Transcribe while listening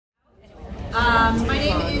My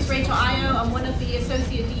name is Rachel Io. I'm one of the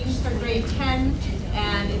Associate Deans for grade 10,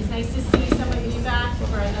 and it's nice to see some of you back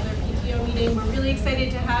for another PTO meeting. We're really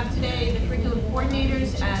excited to have today the curriculum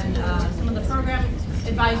coordinators and some of the program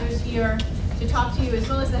advisors here to talk to you, as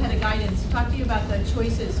well as the head of guidance, to talk to you about the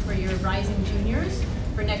choices for your rising juniors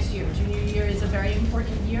for next year. Junior year is a very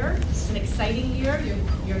important year. It's an exciting year.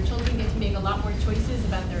 Your children get to make a lot more choices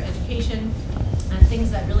about their education and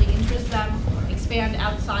things that really interest them, expand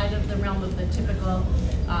outside of the realm of the typical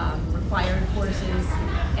required courses.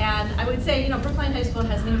 And I would say, Brookline High School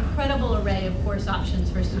has an incredible array of course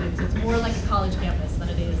options for students. It's more like a college campus than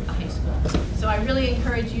it is a high school. So I really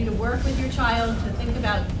encourage you to work with your child to think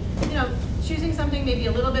about, choosing something maybe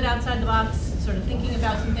a little bit outside the box, sort of thinking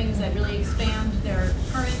about some things that really expand their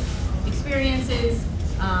current experiences,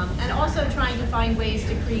 and also trying to find ways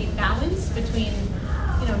to create balance between,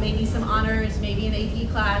 maybe some honors, maybe an AP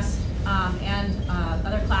class, and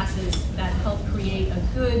other classes that help create a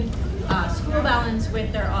good school balance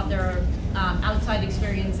with their outside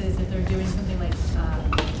experiences. If they're doing something like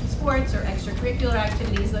sports or extracurricular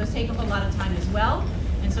activities, those take up a lot of time as well.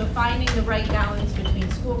 And so finding the right balance between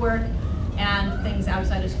schoolwork and things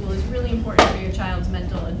outside of school is really important for your child's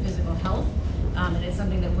mental and physical health. And it's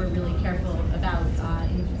something that we're really careful about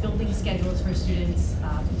in building schedules for students,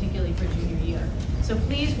 particularly for junior year. So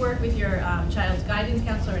please work with your child's guidance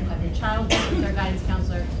counselor and have your child work with their guidance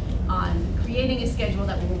counselor on creating a schedule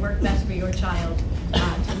that will work best for your child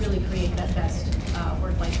to really create that best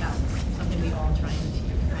work-life balance, something we all try and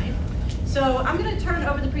achieve, right? So I'm going to turn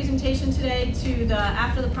over the presentation today to the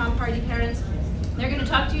After the Prom Party parents. They're going to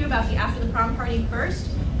talk to you about the After the Prom Party first.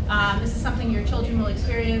 This is something your children will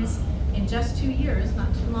experience in just 2 years,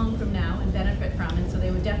 not too long from now, and benefit from. And so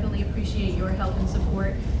they would definitely appreciate your help and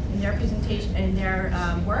support in their presentation, in their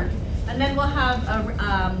work. And then we'll have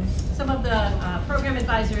some of the program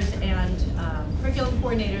advisors and curriculum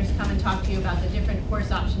coordinators come and talk to you about the different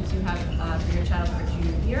course options you have for your child for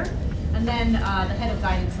junior year. And then the head of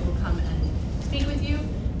guidance will come and speak with you.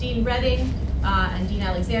 Dean Redding and Dean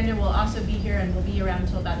Alexander will also be here, and will be around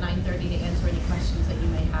until about 9:30 to answer any questions that you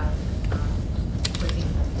may have.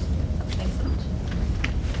 Thanks so much.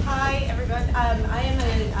 Hi, everyone. I am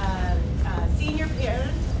a senior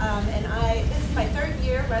parent, and this is my 3rd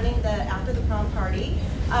year running the After the Prom Party.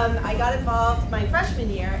 I got involved my freshman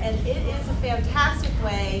year, and it is a fantastic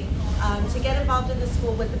way to get involved in the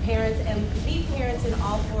school with the parents and be parents in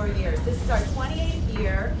all 4 years. This is our 28th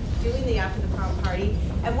year doing the After the Prom Party,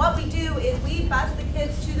 and what we do is we bus the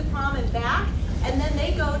kids to the prom and back, and then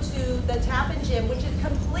they go to the Tappan Gym, which is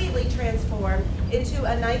completely transformed into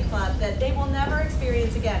a nightclub that they will never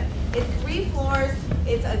experience again. It's 3 floors,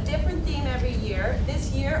 it's a different theme every year.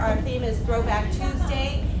 This year our theme is Throwback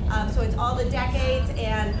Tuesday, so it's all the decades,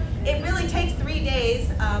 and it really takes 3 days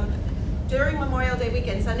during Memorial Day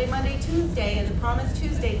weekend, Sunday, Monday, Tuesday, and the prom is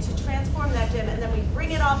Tuesday, to transform that gym, and then we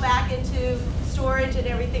bring it all back into storage and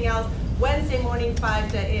everything else Wednesday morning, 5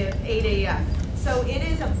 to 8 a.m. So it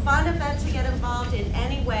is a fun event to get involved in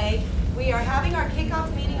any way. We are having our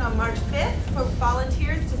kickoff meeting on March 5th for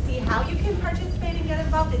volunteers to see how you can participate and get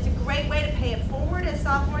involved. It's a great way to pay it forward as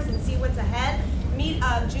sophomores and see what's ahead. Meet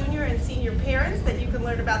junior and senior parents that you can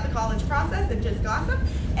learn about the college process and just gossip.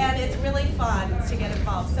 And it's really fun to get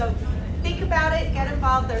involved. So think about it, get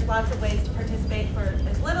involved. There's lots of ways to participate for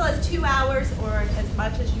as little as 2 hours or as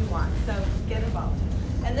much as you want. So get involved.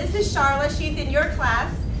 And this is Charla. She's in your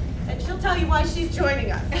class, and she'll tell you why she's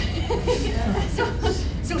joining us.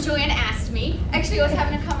 So Joanne asked me. Actually, I was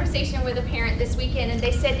having a conversation with a parent this weekend, and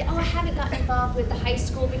they said, "Oh, I haven't gotten involved with the high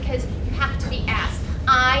school because you have to be asked."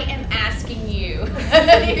 I am asking you.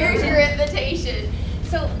 Here's your invitation.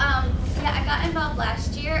 So, yeah, I got involved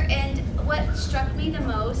last year, and what struck me the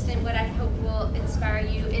most, and what I hope will inspire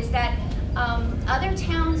you, is that other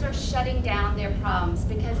towns are shutting down their proms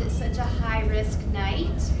because it's such a high-risk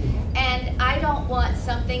night, and I don't want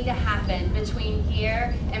something to happen between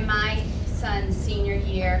here and my son's senior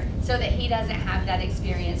year so that he doesn't have that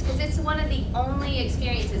experience, because it's one of the only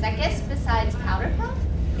experiences, I guess, besides Powder Puff,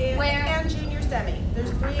 and junior semi. There's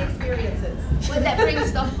 3 experiences. That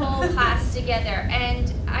brings the whole class together,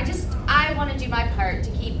 and I want to do my part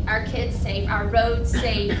to keep our kids safe, our roads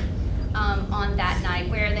safe on that night,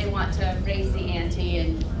 where they want to raise the ante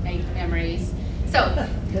and make memories. So,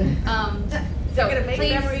 They're going to make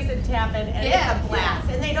memories in Tappan, and it's a blast.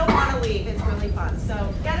 And they don't want to leave. It's really fun.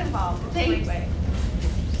 So get involved. It's a great way.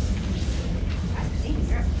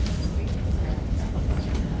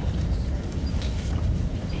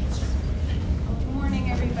 Good morning,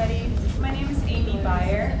 everybody. My name is Amy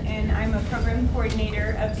Byer, and I'm a program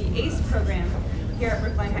coordinator of the ACE program here at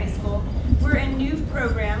Brookline High School. We're a new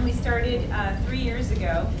program program. We started 3 years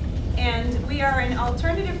ago, and we are an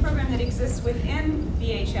alternative program that exists within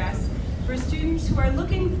VHS for students who are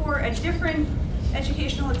looking for a different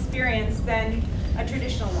educational experience than a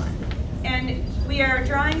traditional one. And we are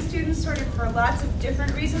drawing students sort of for lots of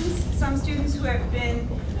different reasons. Some students who have been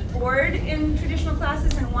bored in traditional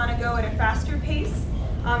classes and want to go at a faster pace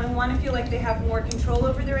and want to feel like they have more control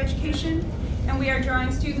over their education. And we are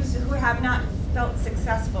drawing students who have not felt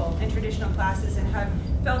successful in traditional classes and have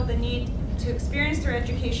felt the need to experience their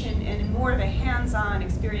education in more of a hands-on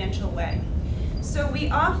experiential way. So we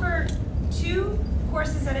offer 2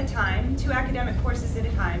 courses at a time, 2 academic courses at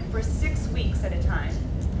a time for 6 weeks at a time.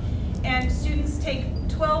 And students take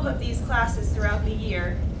 12 of these classes throughout the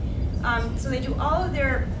year. So they do all of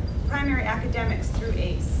their primary academics through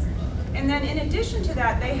ACE. And then in addition to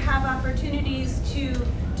that, they have opportunities to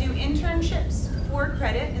do internships for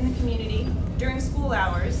credit in the community during school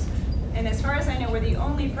hours. And as far as I know, we're the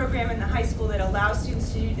only program in the high school that allows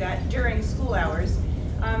students to do that during school hours.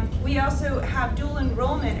 We also have dual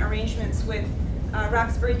enrollment arrangements with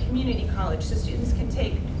Roxbury Community College, so students can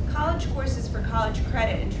take college courses for college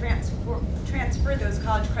credit and transfer those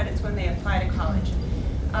college credits when they apply to college.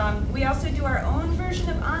 We also do our own version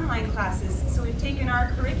of online classes, so we've taken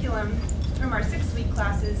our curriculum from our 6-week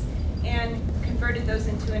classes and converted those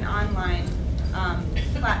into an online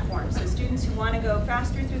platform. So students who want to go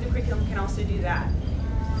faster through the curriculum can also do that.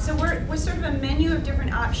 So we're sort of a menu of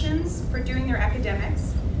different options for doing their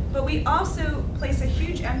academics, but we also place a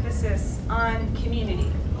huge emphasis on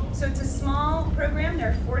community. So it's a small program. There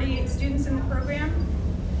are 48 students in the program,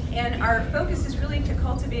 and our focus is really to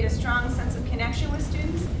cultivate a strong sense of connection with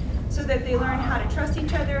students so that they learn how to trust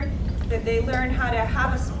each other, that they learn how to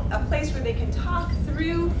have a place where they can talk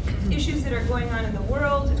through issues that are going on in the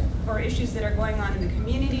world or issues that are going on in the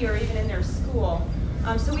community or even in their school.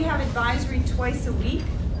 So we have advisory twice a week,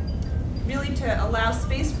 really to allow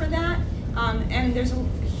space for that. And there's a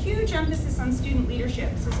huge emphasis on student leadership.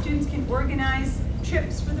 So students can organize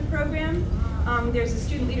trips for the program. There's a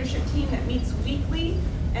student leadership team that meets weekly,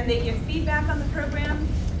 and they give feedback on the program.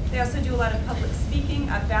 They also do a lot of public speaking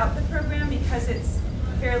about the program because it's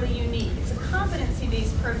fairly unique. It's a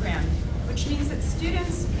competency-based program, which means that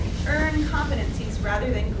students earn competencies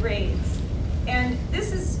rather than grades. And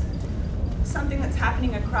this is something that's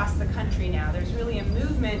happening across the country now. There's really a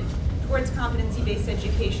movement towards competency-based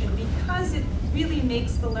education because it really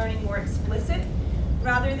makes the learning more explicit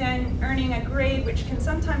rather than earning a grade, which can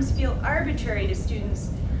sometimes feel arbitrary to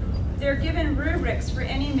students. They're given rubrics for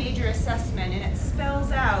any major assessment, and it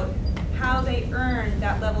spells out how they earn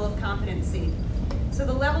that level of competency. So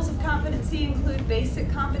the levels of competency include basic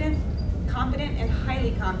competent, competent, and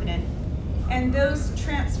highly competent. And those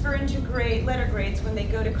transfer into letter grades when they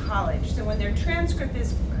go to college. So when their transcript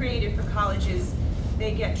is created for colleges,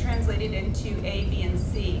 they get translated into A, B, and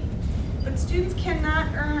C. But students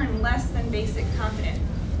cannot earn less than basic competent,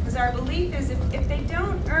 because our belief is if they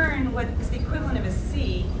don't earn what is the equivalent of a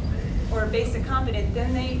C or a basic competent,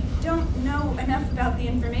 then they don't know enough about the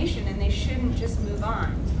information and they shouldn't just move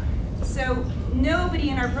on. So nobody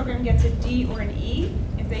in our program gets a D or an E.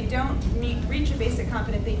 If they don't reach a basic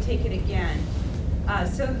competent, they take it again.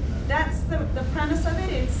 So that's the premise of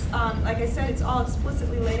it. It's, like I said, it's all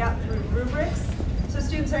explicitly laid out through rubrics. So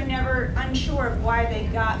students are never unsure of why they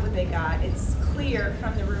got what they got. It's clear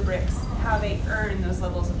from the rubrics how they earn those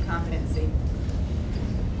levels of competency.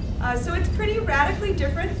 So it's pretty radically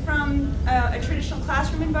different from a traditional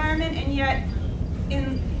classroom environment, and yet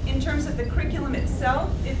in terms of the curriculum itself,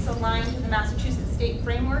 it's aligned to the Massachusetts state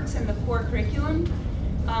frameworks and the core curriculum.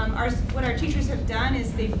 What our teachers have done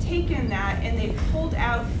is they've taken that and they've pulled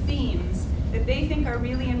out themes that they think are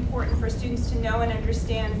really important for students to know and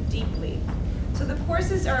understand deeply. So the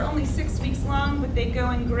courses are only 6 weeks long, but they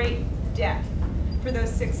go in great depth for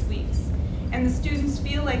those 6 weeks. And the students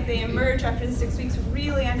feel like they emerge after the 6 weeks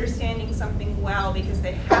really understanding something well because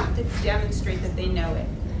they have to demonstrate that they know it.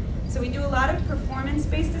 So we do a lot of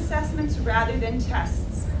performance-based assessments rather than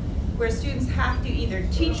tests, where students have to either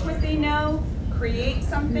teach what they know, create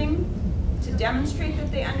something to demonstrate that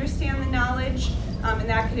they understand the knowledge, and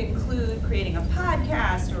that could include creating a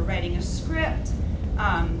podcast or writing a script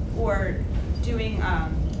or doing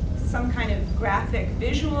some kind of graphic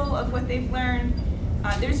visual of what they've learned.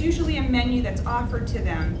 There's usually a menu that's offered to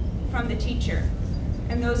them from the teacher,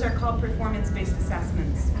 and those are called performance-based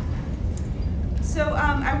assessments. So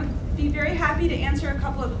I would be very happy to answer a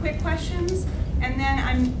couple of quick questions, and then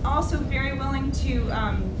I'm also very willing to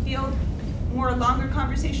field more longer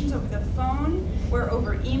conversations over the phone or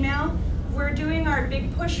over email. We're doing our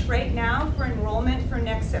big push right now for enrollment for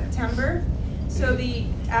next September. So the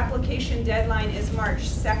application deadline is March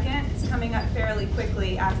 2nd. It's coming up fairly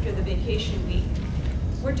quickly after the vacation week.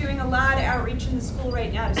 We're doing a lot of outreach in the school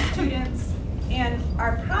right now to students, and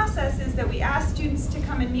our process is that we ask students to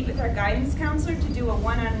come and meet with our guidance counselor to do a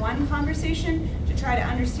one-on-one conversation to try to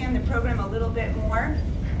understand the program a little bit more,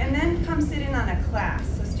 and then come sit in on a class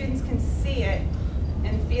so students can see it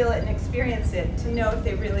and feel it and experience it to know if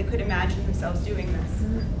they really could imagine themselves doing this.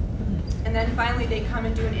 And then finally they come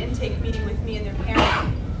and do an intake meeting with me and their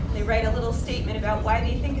parent. They write a little statement about why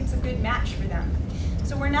they think it's a good match for them.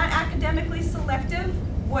 So we're not academically selective.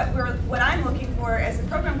 What I'm looking for as a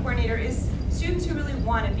program coordinator is students who really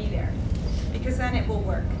want to be there, because then it will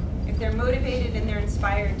work. If they're motivated and they're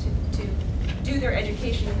inspired to do their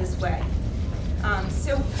education in this way.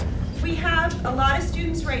 So we have a lot of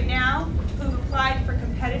students right now who've applied for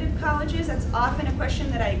competitive colleges. That's often a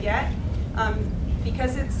question that I get.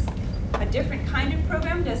 Because it's a different kind of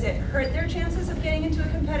program, does it hurt their chances of getting into a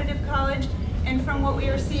competitive college? And from what we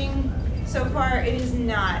are seeing so far, it is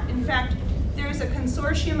not. In fact, there's a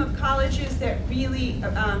consortium of colleges that really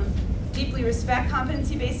deeply respect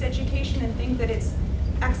competency-based education and think that it's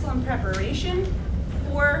excellent preparation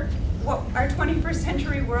for what our 21st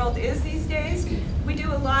century world is these days. We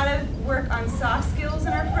do a lot of work on soft skills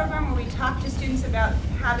in our program where we talk to students about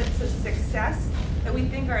habits of success that we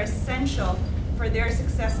think are essential for their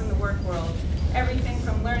success in the work world. Everything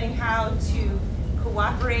from learning how to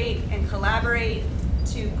cooperate and collaborate,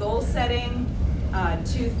 to goal setting,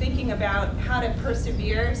 to thinking about how to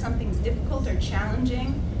persevere if something's difficult or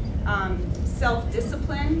challenging,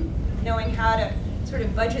 self-discipline, knowing how to sort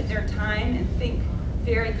of budget their time and think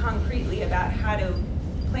very concretely about how to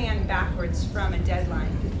plan backwards from a deadline.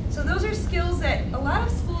 So those are skills that a lot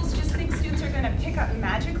of schools just think students are going to pick up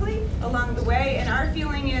magically along the way, and our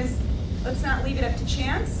feeling is, let's not leave it up to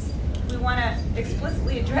chance. We want to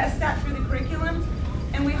explicitly address that through the curriculum,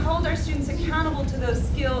 and we hold our students accountable to those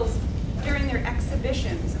skills during their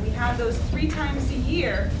exhibitions. And we have those 3 times a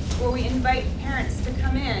year where we invite parents to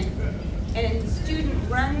come in, and a student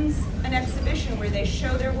runs an exhibition where they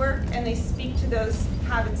show their work and they speak to those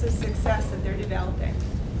habits of success that they're developing.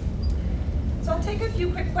 So I'll take a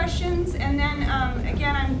few quick questions, and then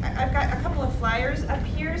again, I've got a couple of flyers up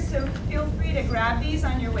here, so feel free to grab these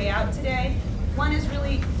on your way out today. One is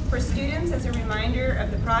really for students as a reminder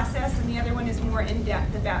of the process, and the other one is more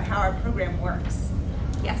in-depth about how our program works.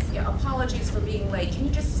 Yes, yeah, apologies for being late. Can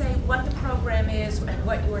you just say what the program is and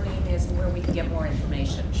what your name is and where we can get more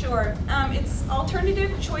information? Sure. It's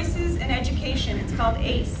Alternative Choices in Education. It's called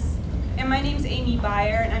ACE. And my name's Amy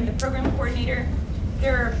Byer, and I'm the program coordinator.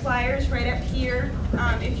 There are flyers right up here.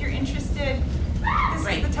 If you're interested, this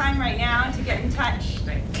is the time right now to get in touch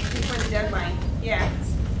before the deadline. Yeah.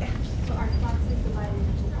 So our classes divided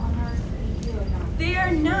into honors, PTO, or not? They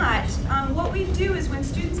are not. What we do is when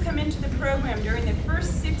students come into the program, during the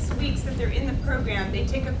first 6 weeks that they're in the program, they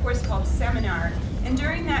take a course called Seminar. And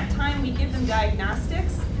during that time, we give them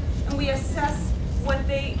diagnostics, and we assess where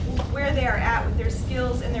they are at with their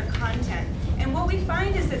skills and their content. And what we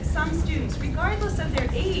find is that some students, regardless of their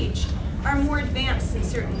age, are more advanced in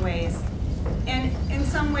certain ways. And in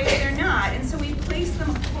some ways they're not. And so we place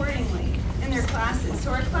them accordingly in their classes.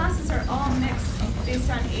 So our classes are all mixed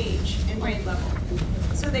based on age and grade level.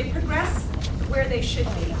 So they progress where they should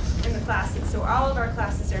be in the classes. So all of our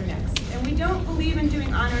classes are mixed. And we don't believe in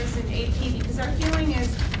doing honors in AP because our feeling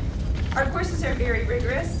is our courses are very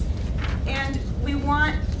rigorous, and we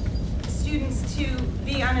want students to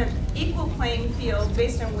be on an equal playing field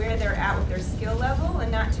based on where they're at with their skill level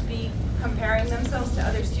and not to be comparing themselves to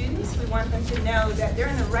other students. We want them to know that they're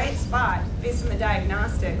in the right spot based on the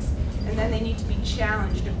diagnostics, and then they need to be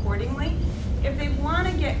challenged accordingly. If they want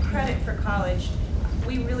to get credit for college,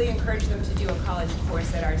 we really encourage them to do a college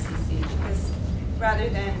course at RCC, because rather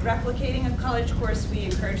than replicating a college course, we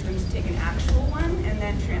encourage them to take an actual one and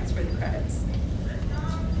then transfer the credits.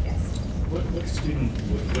 Yes? What good student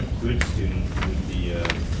would be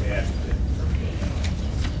bad fit?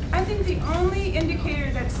 I think the only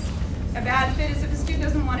indicator that's a bad fit is if a student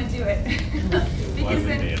doesn't want to do it. Why would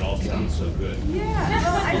they? It all sounds so good. Yeah,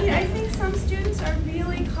 well, I mean, I think some students are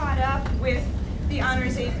really caught up with the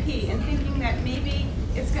honors AP and thinking that maybe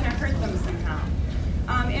it's going to hurt them somehow.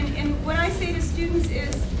 And what I say to students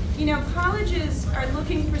is, you know, colleges are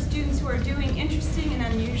looking for students who are doing interesting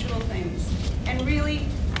and unusual things and really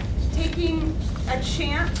taking a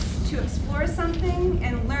chance to explore something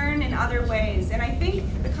and learn in other ways. And I think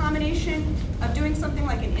the combination of doing something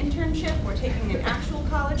like an internship or taking an actual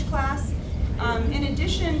college class, in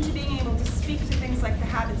addition to being able to speak to things like the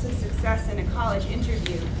habits of success in a college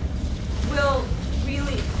interview, will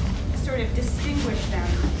really sort of distinguish them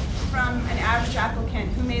from an average applicant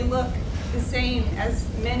who may look the same as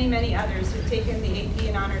many, many others who've taken the AP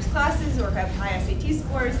and honors classes or have high SAT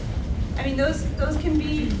scores. I mean, those can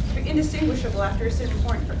be indistinguishable after a certain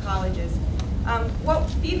point for colleges. What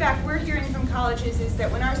feedback we're hearing from colleges is that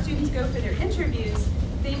when our students go for their interviews,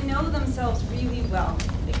 they know themselves really well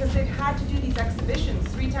because they've had to do these exhibitions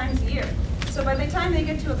 3 times a year. So by the time they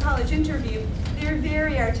get to a college interview, they're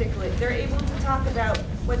very articulate. They're able to talk about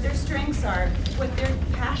what their strengths are, what their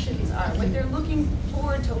passions are, what they're looking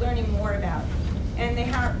forward to learning more about. And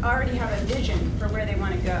they already have a vision for where they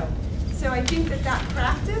want to go. So I think that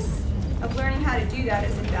practice of learning how to do that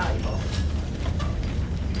is invaluable.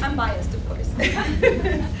 I'm biased, of course.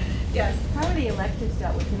 Yes. How are the electives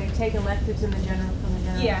dealt with? Can they take electives in the general from the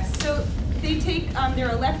general? Yes. So they take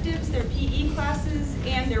their electives, their PE classes,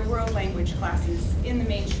 and their world language classes in the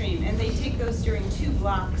mainstream, and they take those during 2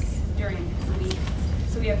 blocks during the week.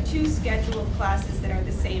 So we have 2 scheduled classes that are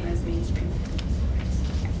the same as mainstream.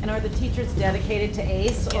 And are the teachers dedicated to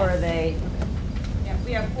ACE, or are they? Yeah,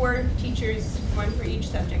 we have 4 teachers, 1 for each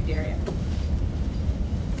subject area.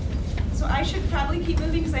 So I should probably keep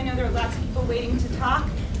moving because I know there are lots of people waiting to talk.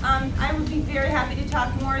 I would be very happy to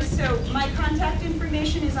talk more. So my contact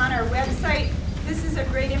information is on our website. This is a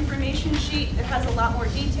great information sheet that has a lot more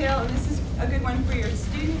detail, and this is a good one for your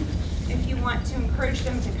student if you want to encourage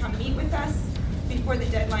them to come meet with us before the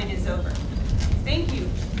deadline is over. Thank you.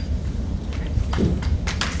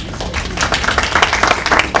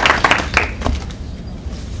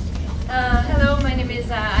 Hello, my name is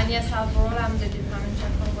Anya Salvor. I'm the Department Chair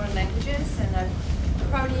for World Languages, and I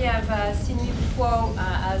probably have seen you before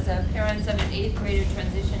as a parent of an 8th grader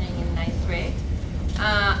transitioning in 9th grade.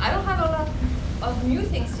 I don't have a lot of new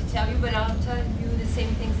things to tell you, but I'll tell you the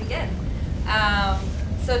same things again.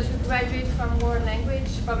 So to graduate from world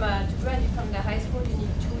language, to graduate from the high school, you need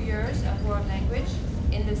 2 years of world language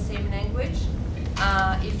in the same language.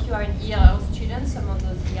 If you are an ELL student, some of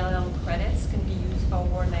those ELL credits can be used for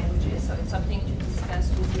world languages, so it's something to discuss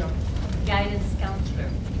with your guidance counselor.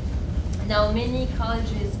 Now, many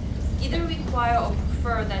colleges either require or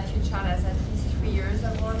prefer that your child has at least 3 years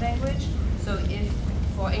of world language. So if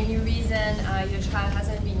for any reason your child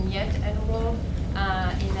hasn't been yet enrolled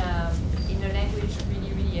in a language,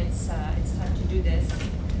 really it's time to do this.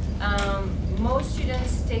 Most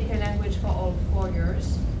students take a language for all 4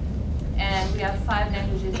 years. And we have 5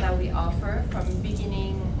 languages that we offer from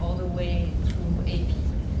beginning all the way through AP.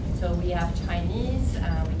 So we have Chinese,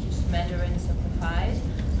 we teach Mandarin simplified,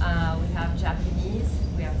 we have Japanese,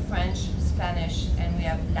 we have French, Spanish, and we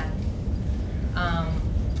have Latin.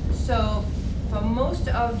 So for most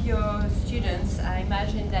of your students, I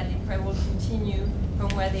imagine that they probably will continue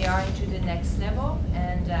from where they are into the next level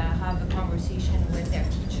and have a conversation with their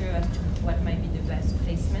teacher as to what might be the best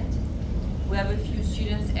placement. We have a few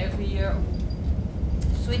students every year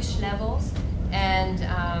who switch levels, and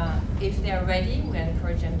if they're ready, we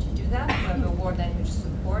encourage them to do that. We have a World Language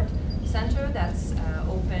Support Center that's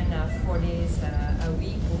open 4 days a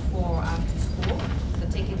week before or after school, so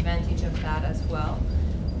take advantage of that as well.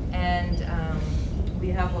 And we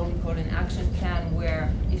have what we call an action plan,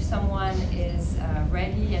 where if someone is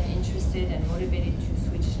ready and interested and motivated to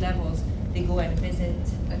switch levels, they go and visit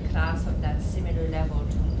a class of that similar level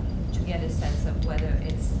to get a sense of whether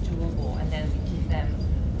it's doable, and then we give them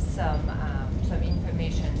some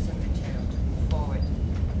information, some material to move forward.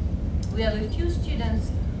 We have a few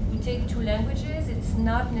students who take 2 languages. It's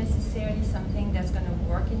not necessarily something that's going to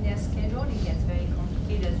work in their schedule. It gets very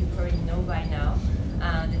complicated, as you probably know by now.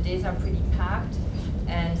 The days are pretty packed,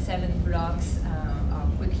 and 7 blocks are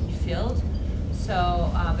quickly filled. So,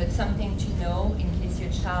 but something to know in case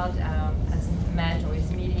your child has met or is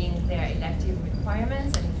meeting their elective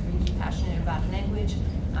requirements and is really passionate about language,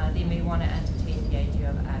 they may want to entertain the idea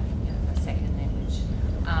of adding a second language.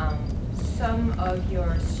 Some of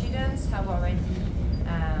your students have already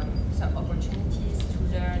some opportunities to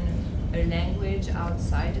learn a language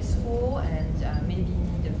outside the school and maybe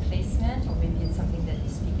need a placement, or maybe it's something that they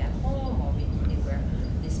speak at home, or maybe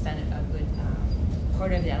they spend a good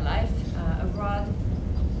part of their life abroad.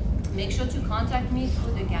 Make sure to contact me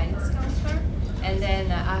through the guidance counselor, and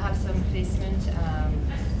then I have some placement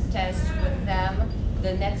tests with them.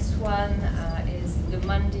 The next one is the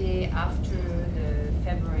Monday after the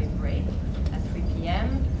February break at 3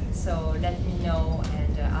 p.m. So let me know,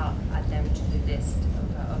 and I'll add them to the list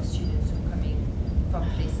of students who are coming from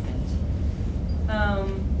placement.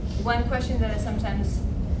 One question that I sometimes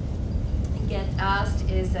get asked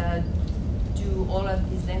is, do all of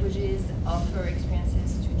these languages offer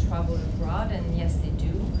experiences to travel abroad? And yes, they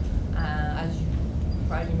do. As you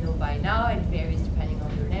probably know by now, it varies depending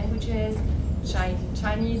on your languages.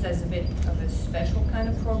 Chinese as a bit of a special kind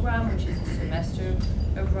of program, which is a semester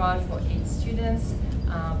abroad for 8 students.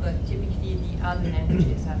 But typically the other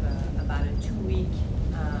languages have about a 2-week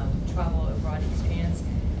travel abroad experience,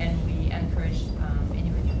 and we encourage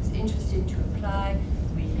anybody who's interested to apply.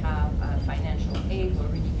 We have financial aid. We're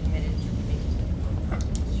really committed to making it work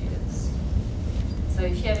for students. So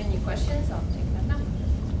if you have any questions, I'll take them now.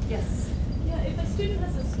 Yes? Yeah, if a student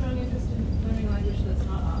has a strong interest in learning a language that's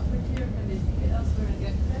not offered here, can they take it elsewhere and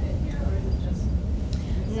get credit here, or is it just?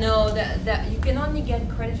 No, you can only get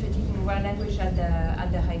credit for taking one language at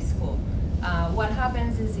the high school. What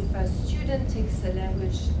happens is if a student takes a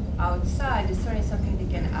language outside, it's certainly something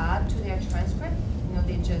they can add to their transcript. You know,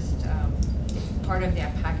 they just, it's part of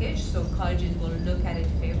their package, so colleges will look at it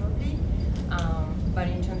favorably. But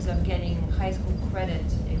in terms of getting high school credit,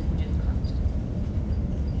 it wouldn't count.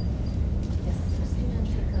 Yes? The student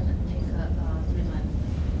should take a 3-month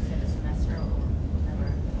semester or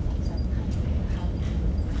whatever outside the country. How do you do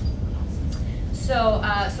classes?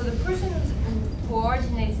 So the person who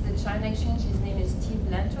coordinates the China exchange, his name is Steve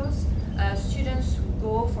Lentos. Students who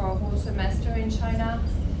go for a whole semester in China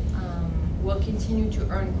will continue to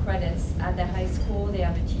earn credits at the high school. They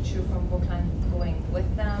have a teacher from Brooklyn going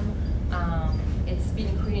with them. It's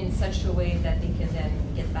been created in such a way that they can then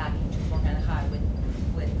get back into Brooklyn High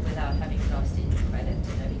without having lost any credit and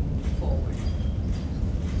having moved forward.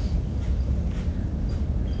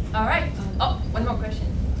 All right. Oh, one more question.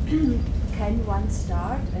 Can one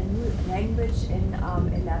start a new language in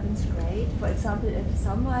 11th grade? For example, if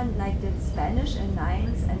someone did Spanish in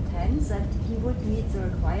 9th and 10th, that he would meet the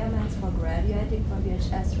requirements for graduating from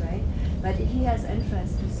VHS, right? But if he has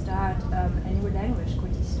interest to start a new language,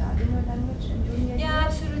 could he start a new language in junior year? Yeah,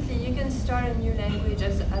 absolutely. You can start a new language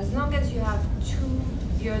as long as you have 2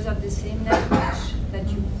 years of the same language that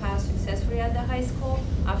you pass successfully at the high school.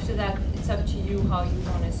 After that, it's up to you how you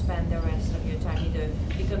want to spend the rest of your time, either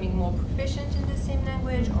becoming more proficient in the same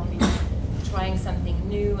language or maybe trying something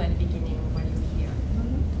new and beginning when you're here.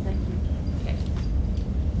 Thank you. Okay.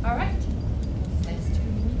 All right. It's nice to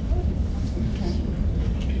meet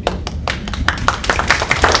you.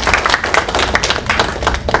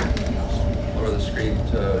 Lower the screen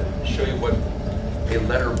to show you what a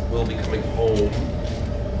letter will be coming home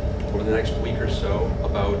over the next week or so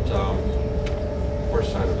about course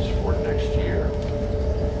signups for next year.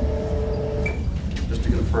 Just to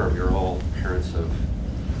confirm, you're all parents of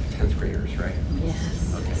 10th graders, right?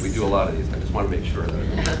 Yes. Okay, we do a lot of these. I just want to make sure that I'm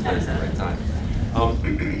in the place at the right time.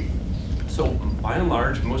 So by and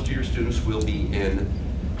large, most of your students will be in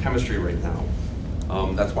chemistry right now.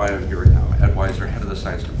 That's why I'm here right now. Ed Weiser, head of the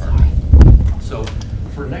science department. So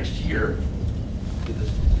for next year,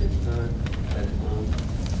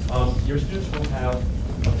 your students will have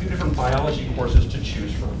a few different biology courses to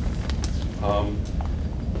choose from.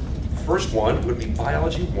 First one would be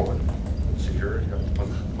Biology 1. Let's see here, you have a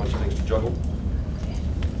bunch of things to juggle.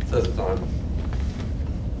 It says it's on.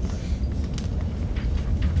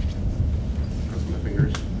 Cross my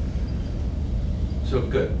fingers. So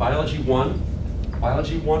good, Biology 1,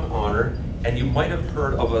 Biology 1 Honor, and you might have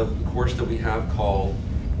heard of a course that we have called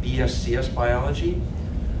BSCS Biology.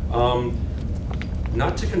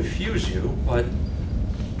 Not to confuse you, but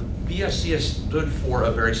BSCS stood for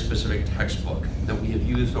a very specific textbook that we have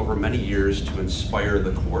used over many years to inspire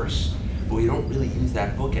the course, but we don't really use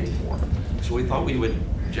that book anymore. So we thought we would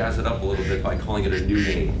jazz it up a little bit by calling it a new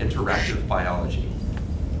name, Interactive Biology.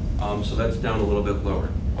 So that's down a little bit lower.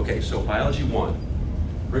 Okay, so Biology 1,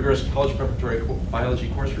 rigorous college preparatory biology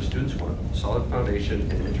course for students who want a solid foundation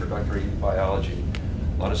in introductory biology.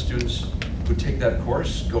 A lot of students who take that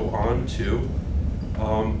course go on to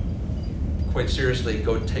quite seriously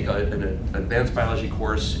go take an advanced biology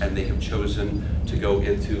course, and they have chosen to go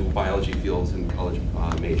into biology fields in college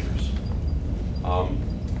majors.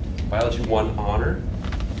 Biology 1 Honor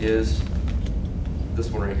is this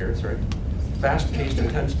one right here, sorry. Fast-paced,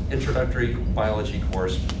 intense introductory biology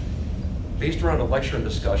course based around a lecture and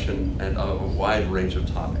discussion and a wide range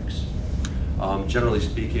of topics. Generally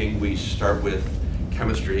speaking, we start with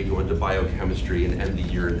chemistry, go into biochemistry, and end the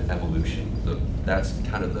year in evolution. That's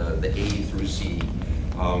kind of the A through C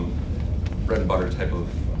bread and butter type of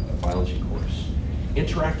biology course.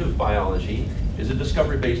 Interactive Biology is a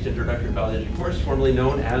discovery-based introductory biology course formerly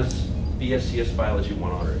known as BSCS Biology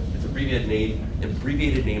 1 Honor. Its abbreviated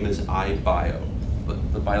name is iBio.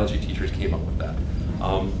 The biology teachers came up with that.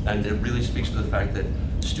 And it really speaks to the fact that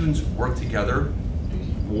students work together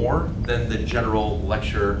more than the general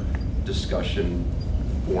lecture discussion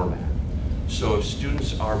format. So if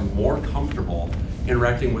students are more comfortable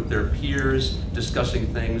interacting with their peers,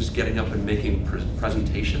 discussing things, getting up and making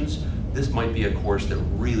presentations, this might be a course that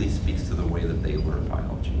really speaks to the way that they learn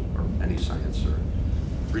biology or any science, or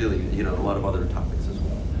really, you know, a lot of other topics as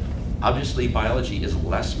well. Obviously, biology is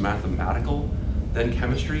less mathematical than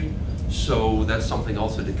chemistry, so that's something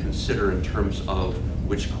also to consider in terms of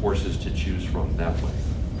which courses to choose from that way.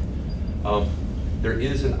 There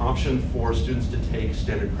is an option for students to take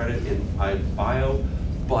standard credit in iBio,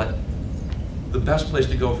 but the best place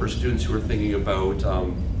to go for students who are thinking about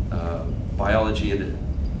biology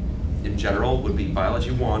in general would be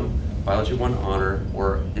Biology 1 Honor,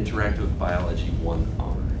 or Interactive Biology 1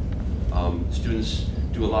 Honor. Students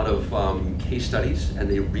do a lot of case studies, and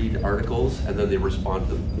they read articles, and then they respond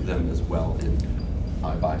to them as well in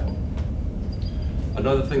iBio.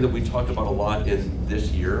 Another thing that we talked about a lot in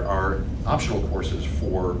this year are optional courses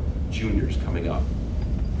for juniors coming up.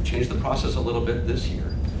 We changed the process a little bit this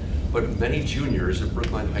year, but many juniors at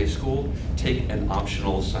Brookline High School take an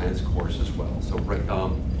optional science course as well. So right, in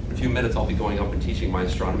a few minutes I'll be going up and teaching my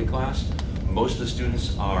astronomy class. Most of the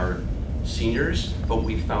students are seniors, but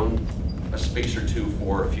we found a space or two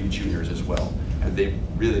for a few juniors as well, and they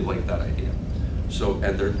really like that idea. So,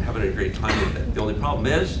 and they're having a great time with it. The only problem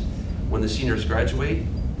is, when the seniors graduate,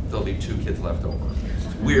 there'll be 2 kids left over.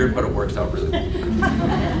 It's weird, but it works out really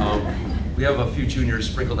well. We have a few juniors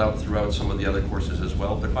sprinkled out throughout some of the other courses as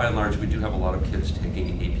well, but by and large, we do have a lot of kids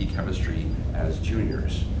taking AP Chemistry as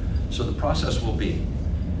juniors. So the process will be,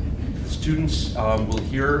 students will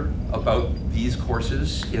hear about these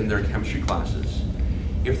courses in their chemistry classes.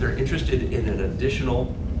 If they're interested in an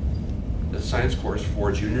additional science course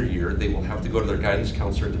for junior year, they will have to go to their guidance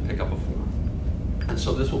counselor to pick up a form. And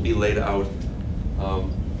so this will be laid out.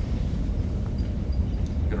 I'm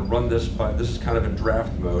going to run this by, this is kind of in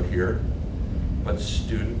draft mode here, but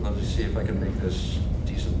student, let me see if I can make this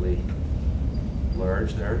decently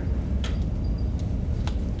large there.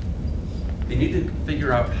 They need to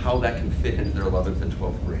figure out how that can fit into their 11th and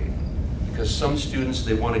 12th grade. Because some students,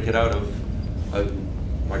 they want to get out of,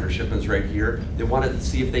 Margaret Shipman's right here, they want to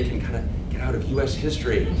see if they can kind of get out of US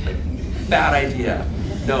history. Like, bad idea.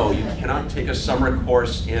 No, you cannot take a summer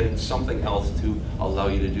course in something else to allow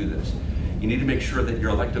you to do this. You need to make sure that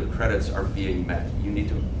your elective credits are being met. You need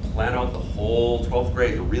to plan out the whole 12th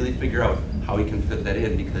grade to really figure out how you can fit that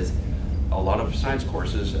in, because a lot of science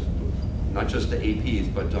courses, not just the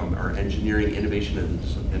APs, but our engineering, innovation,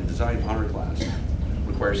 and design honor class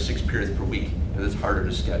requires 6 periods per week, and it's harder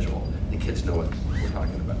to schedule. The kids know what we're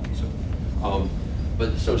talking about.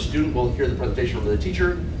 So a student will hear the presentation from the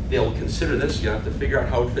teacher. They'll consider this. You have to figure out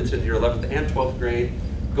how it fits into your 11th and 12th grade.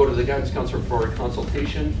 Go to the guidance counselor for a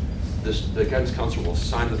consultation. The guidance counselor will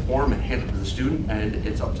sign the form and hand it to the student, and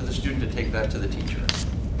it's up to the student to take that to the teacher.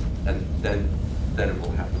 And then it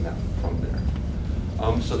will happen from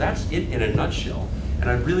there. So that's it in a nutshell. And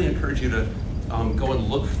I really encourage you to go and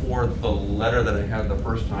look for the letter that I had the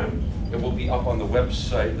first time. It will be up on the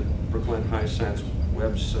website, the Brookline High Science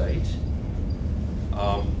website.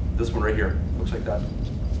 This one right here, looks like that.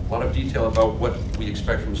 A lot of detail about what we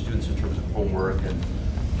expect from students in terms of homework and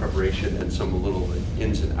preparation and some little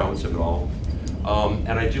ins and outs of it all.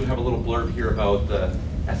 And I do have a little blurb here about the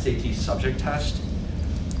SAT subject test.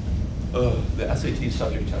 The SAT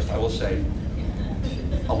subject test, I will say,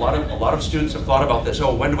 a lot of students have thought about this.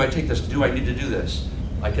 Oh, when do I take this? Do I need to do this?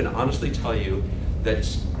 I can honestly tell you that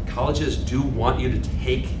colleges do want you to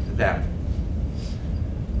take that.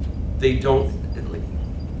 They don't.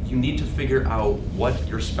 You need to figure out what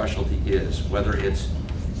your specialty is, whether it's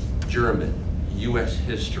German, US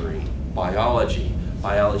history, biology,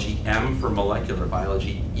 biology M for molecular,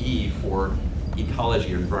 biology E for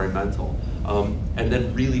ecology or environmental, and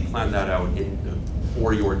then really plan that out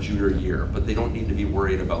for your junior year. But they don't need to be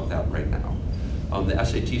worried about that right now. The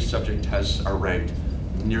SAT subject tests are ranked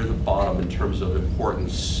near the bottom in terms of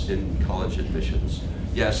importance in college admissions.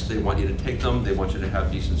 Yes, they want you to take them, they want you to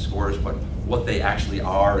have decent scores, but what they actually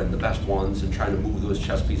are and the best ones and trying to move those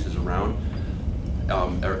chess pieces around,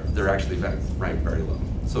 they're actually ranked very low.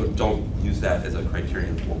 So don't use that as a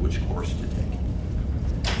criterion for which course to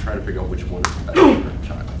take. Try to figure out which one is best for your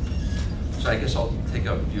child. So I guess I'll take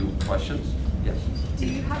a few questions. Yes? Do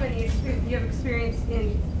you have any experience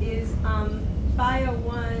is Bio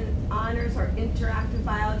 1 honors or Interactive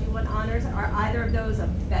Biology 1 honors? Are either of those a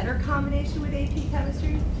better combination with AP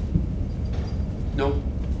Chemistry? No.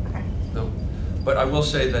 Okay. No. But I will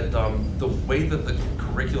say that the way that the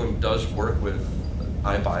curriculum does work with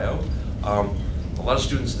iBio, a lot of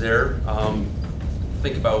students there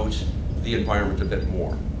think about the environment a bit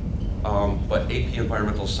more. But AP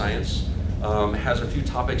Environmental Science has a few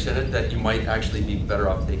topics in it that you might actually be better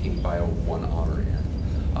off taking Bio 1 honor in.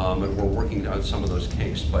 And we're working out some of those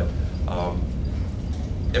kinks, but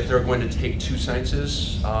if they're going to take 2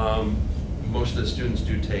 sciences, most of the students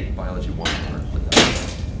do take biology 1 with that.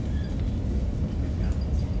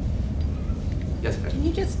 Yes, ma'am. Can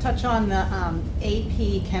you just touch on the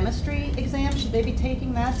AP chemistry exam? Should they be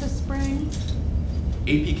taking that this spring?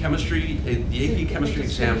 AP chemistry, the AP chemistry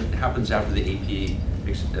exam happens after the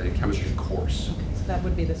AP chemistry course. Okay, so that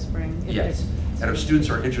would be the spring. Yes, and if students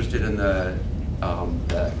are interested in the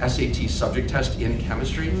SAT subject test in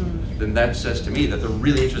chemistry, then that says to me that they're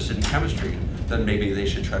really interested in chemistry, then maybe they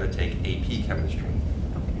should try to take AP chemistry.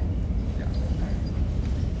 Okay. Yeah.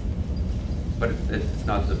 But it's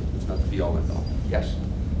not the be all and all. Yes?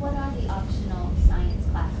 What are the optional science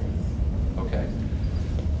classes? Okay.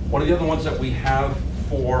 One of the other ones that we have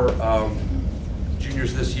for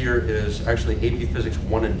juniors this year is actually AP Physics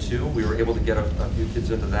 1 and 2. We were able to get a few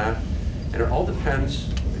kids into that. And it all depends,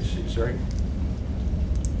 let me see, sorry.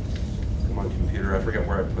 Come on, computer, I forget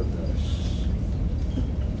where I put this.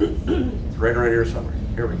 It's right around here somewhere.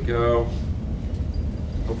 Here we go.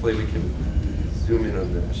 Hopefully we can zoom in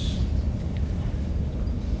on this.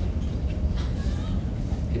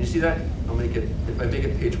 Can you see that? I'll make it, if I make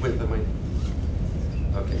it page width, I might.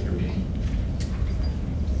 Okay, here we go.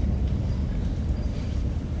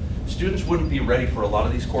 Students wouldn't be ready for a lot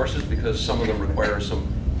of these courses because some of them require some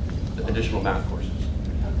additional math courses.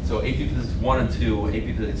 So AP Physics 1 and 2,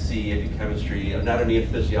 AP Physics C, AP Chemistry, Anatomy and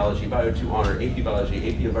Physiology, Bio 2 Honor, AP Biology,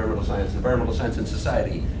 AP Environmental Science and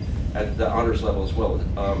Society at the honors level as well.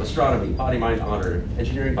 Astronomy, Body Mind Honor,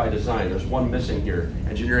 Engineering by Design. There's one missing here.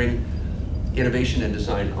 Engineering, Innovation and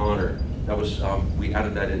Design Honor. That was, we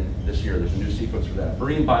added that in this year. There's a new sequence for that.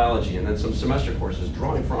 Marine Biology, and then some semester courses,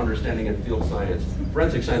 Drawing for Understanding and Field Science,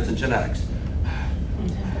 Forensic Science and Genetics.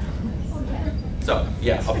 So,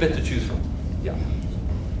 yeah, a bit to choose from, yeah.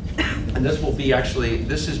 And this will be actually,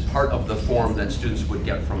 this is part of the form that students would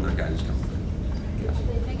get from their guidance counselor. Yes.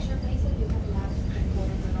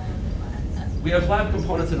 We have lab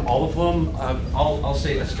components in all of them. I'll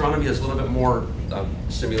say astronomy is a little bit more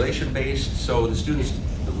simulation based, so the students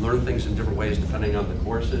learn things in different ways depending on the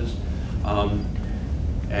courses.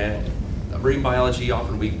 And marine biology,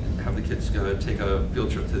 often we have the kids take a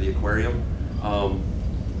field trip to the aquarium.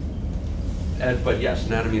 But yes,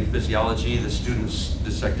 anatomy and physiology, the students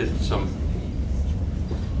dissected some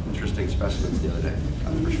interesting specimens the other day,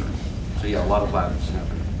 for sure. So yeah, a lot of labs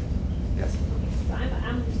happening. Yes?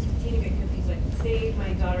 I'm just a teeny bit confused. Like, say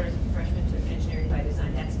my daughter is a freshman to engineering by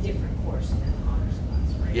design, that's a different course than an honors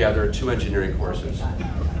class, right? Yeah, there are 2 engineering courses.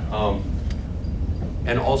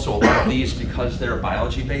 And also a lot of these, because they're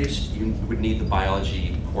biology based, you would need the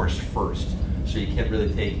biology course first. So you can't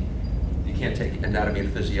really take, you can't take anatomy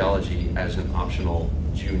and physiology as an optional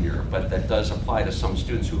junior, but that does apply to some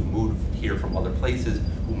students who've moved here from other places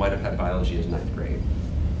who might have had biology as 9th grade.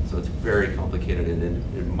 So it's very complicated and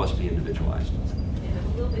it must be individualized. And I'm a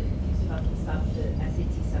little bit confused about the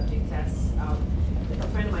SAT subject tests. A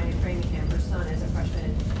friend of mine in Framingham, her son as a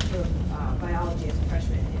freshman took biology as a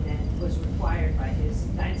freshman and then was required by his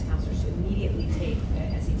guidance counselors to immediately take the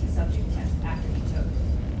SAT subject test after he took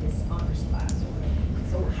his honors class.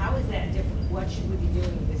 So how is that different? What should we be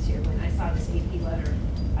doing this year? When I saw this AP letter,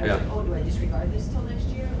 I was like, oh, do I disregard this till next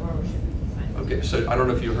year, or should we be fine? Okay, so I don't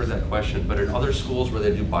know if you heard that question, but in other schools where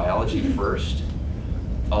they do biology first,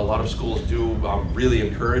 a lot of schools do really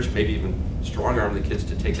encourage, maybe even strong arm the kids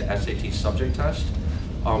to take the SAT subject test.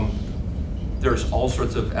 There's all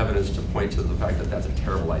sorts of evidence to point to the fact that that's a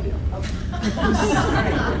terrible idea.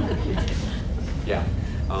 Yeah,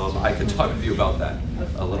 I could talk with you about that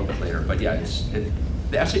a little bit later, but yeah,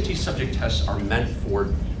 the SAT subject tests are meant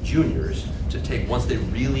for juniors to take once they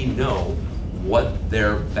really know what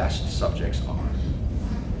their best subjects are.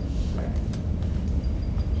 Right.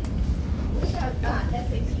 What about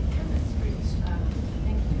SAT chemistry?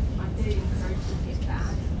 Aren't they encouraged to take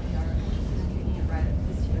that? Or taking it right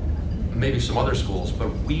this year? Maybe some other schools,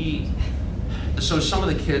 but so some of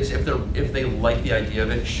the kids, if they like the idea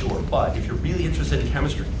of it, sure. But if you're really interested in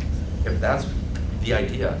chemistry, if that's the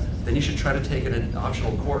idea, then you should try to take an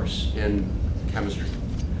optional course in chemistry.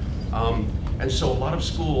 And so a lot of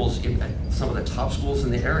schools, some of the top schools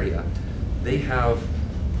in the area, they have,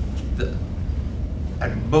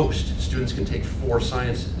 at most, students can take 4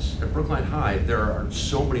 sciences. At Brookline High, there are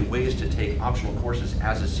so many ways to take optional courses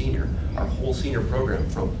as a senior. Our whole senior program,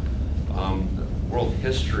 from world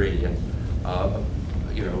history and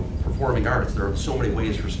performing arts, there are so many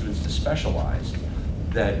ways for students to specialize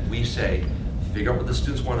that we say, figure out what the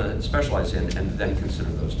students want to specialize in and then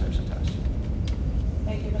consider those types of tests.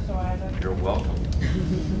 Thank you, Mr. Weiser. You're welcome.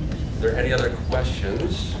 Are there any other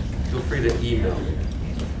questions? Feel free to email me.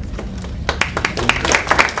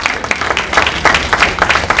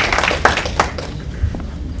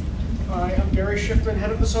 Schiffman, head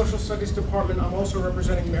of the Social Studies Department. I'm also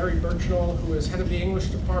representing Mary Birchnell, who is head of the English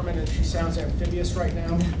Department, and she sounds amphibious right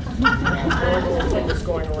now. What's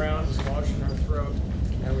going around is lodged in her throat,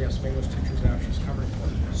 and we have some English teachers now she's covering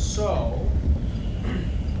for. So,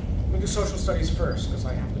 let me do social studies first, because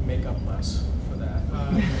I have to make up less for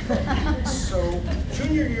that. So,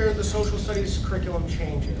 junior year, the social studies curriculum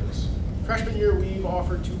changes. Freshman year, we've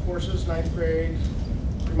offered 2 courses, 9th grade,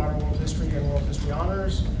 Pre-Modern World History and World History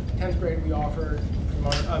Honors. 10th grade, we offered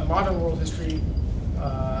Modern World History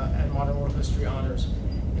and Modern World History Honors.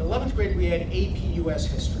 In 11th grade, we had AP US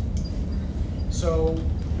History. So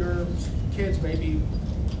your kids may be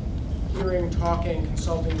hearing, talking,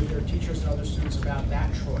 consulting with their teachers and other students about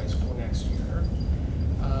that choice for next year.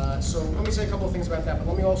 So let me say a couple of things about that, but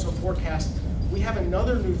let me also forecast, we have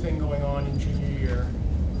another new thing going on in junior year.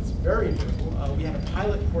 It's very new. We have a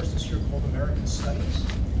pilot course this year called American Studies.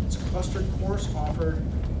 It's a clustered course offered,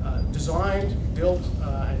 designed, built,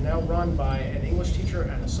 and now run by an English teacher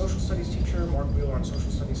and a social studies teacher, Mark Wheeler on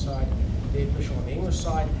social studies side, Dave Mitchell on the English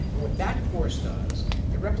side. And what that course does,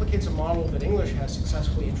 it replicates a model that English has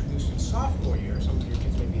successfully introduced in sophomore year. Some of your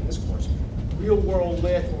kids may be in this course. Real world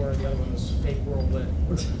lit, or the other one is fake world lit.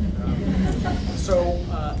 So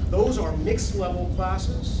those are mixed level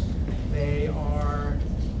classes. They are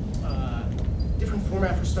different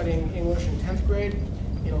format for studying English in 10th grade.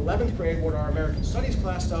 In 11th grade, what our American Studies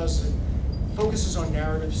class does is it focuses on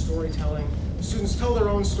narrative storytelling. The students tell their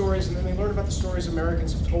own stories, and then they learn about the stories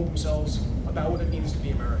Americans have told themselves about what it means to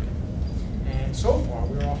be American. And so far,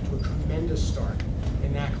 we're off to a tremendous start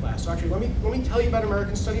in that class. So actually, let me tell you about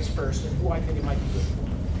American Studies first and who I think it might be good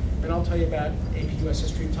for. Then I'll tell you about AP US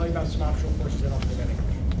History, tell you about some optional courses, then I'll tell you about English.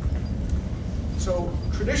 So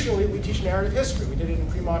traditionally, we teach narrative history. We did it in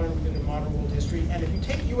pre-modern, we did it in modern world history. And if you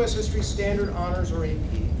take US history standard, honors, or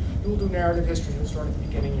AP, you'll do narrative history. You'll start at the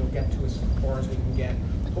beginning, you'll get to as far as we can get,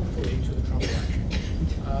 hopefully, to the Trump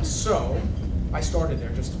election. So I started there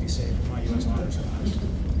just to be safe in my US honors class.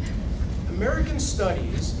 American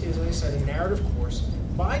Studies is, as I said, a narrative course.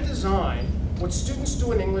 By design, what students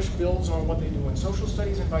do in English builds on what they do in social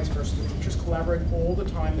studies and vice versa. The teachers collaborate all the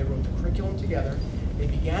time. They wrote the curriculum together. They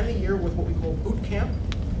began the year with what we call boot camp.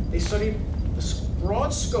 They studied the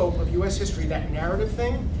broad scope of US history, that narrative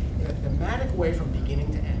thing, in a thematic way from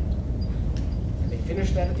beginning to end. And they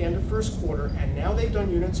finished that at the end of first quarter, and now they've done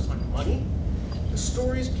units on money, the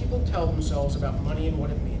stories people tell themselves about money and what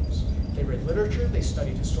it means. They read literature, they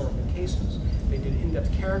studied historical cases, they did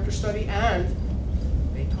in-depth character study, and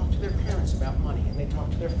they talked to their parents about money, and they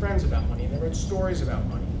talked to their friends about money, and they read stories about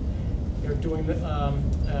money. They're doing the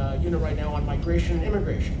unit right now on migration and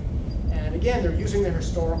immigration. And again, they're using their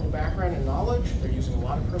historical background and knowledge. They're using a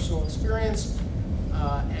lot of personal experience.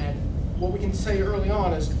 And what we can say early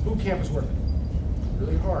on is boot camp is worth it.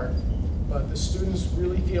 Really hard, but the students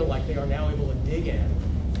really feel like they are now able to dig in.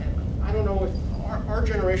 And I don't know if our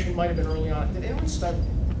generation might have been early on. Did anyone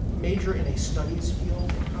major in a studies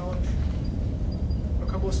field in college? A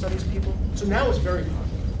couple of studies people? So now it's very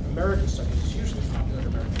popular. American studies is hugely popular at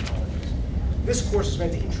American colleges. This course is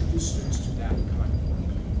meant to introduce students to that kind of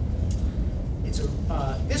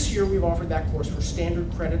work. This year we've offered that course for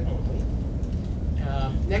standard credit only.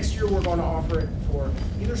 Next year we're going to offer it for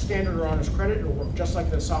either standard or honors credit. It'll work just like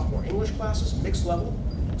the sophomore English classes, mixed level.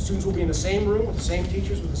 Students will be in the same room with the same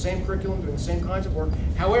teachers, with the same curriculum, doing the same kinds of work.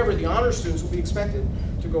 However, the honors students will be expected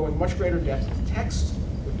to go in much greater depth with text,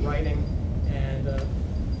 with writing, and the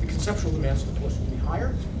conceptual demands of the course will be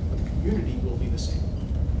higher, but the community will be the same.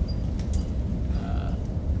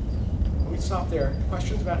 Let me stop there.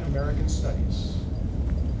 Questions about American Studies?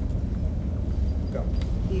 Go.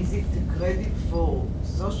 Is it the credit for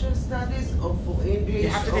social studies or for English? You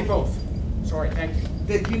have to take both. Sorry, thank you.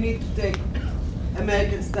 That you need to take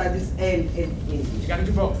American Studies and English. You got to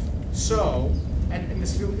do both. So, and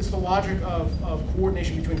this is the logic of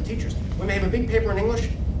coordination between the teachers. When they have a big paper in English,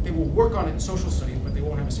 they will work on it in social studies, but they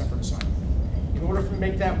won't have a separate assignment. In order to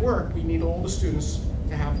make that work, we need all the students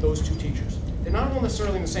to have those two teachers. They're not all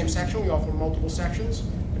necessarily in the same section. We offer multiple sections,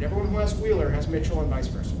 but everyone who has Wheeler has Mitchell and vice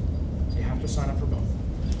versa. So you have to sign up for both.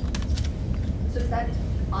 So is that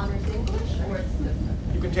honors English or it's different?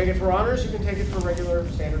 You can take it for honors, you can take it for regular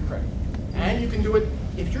standard credit. And you can do it,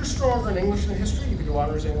 if you're stronger in English than history, you can do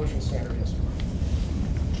honors English and standard history.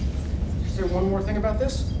 Just say one more thing about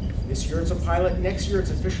this. This year it's a pilot, next year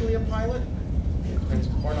it's officially a pilot. It depends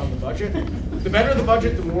hard on the budget. The better the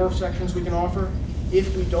budget, the more sections we can offer.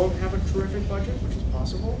 If we don't have a terrific budget, which is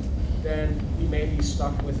possible, then we may be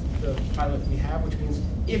stuck with the pilot we have, which means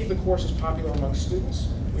if the course is popular among students,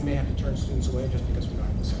 we may have to turn students away just because we don't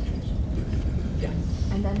have the sections. Yeah.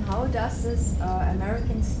 And then how does this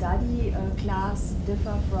American study class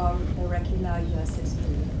differ from the regular US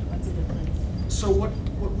history? What's the difference? So what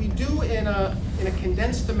we do in a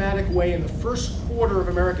condensed thematic way in the first quarter of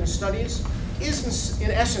American Studies is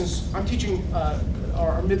in essence, I'm teaching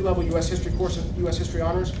our mid-level US history course in US History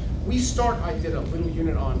Honors. I did a little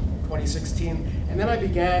unit on 2016, and then I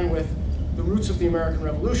began with the roots of the American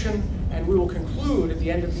Revolution, and we will conclude at the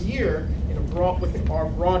end of the year with our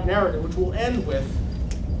broad narrative, which will end with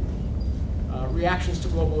reactions to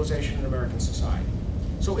globalization in American society.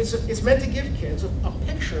 So it's meant to give kids a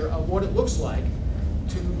picture of what it looks like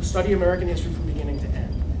to study American history from beginning to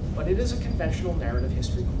end. But it is a conventional narrative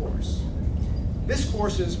history course. This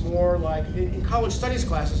course is more like, in college studies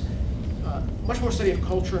classes, much more study of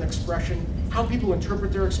culture and expression, how people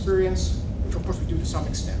interpret their experience, which of course we do to some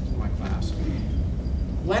extent in my class.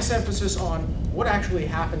 Less emphasis on what actually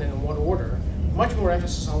happened and in what order, much more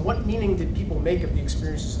emphasis on what meaning did people make of the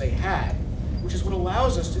experiences they had, which is what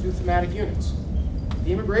allows us to do thematic units.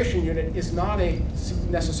 The immigration unit is not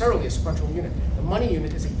necessarily a sequential unit. The money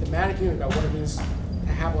unit is a thematic unit about what it means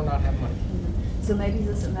to have or not have money. So maybe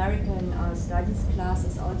this American studies class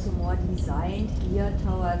is also more designed, geared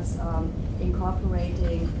towards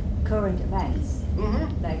incorporating current events.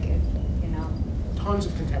 Mm-hmm. Like if, Tons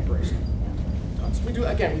of contemporary stuff. Yeah. Tons. We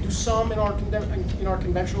do some in our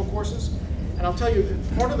conventional courses. And I'll tell you,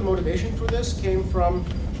 part of the motivation for this came from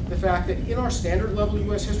the fact that in our standard level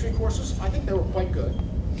US history courses, I think they were quite good.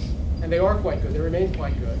 And they are quite good, they remain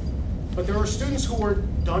quite good. But there are students who were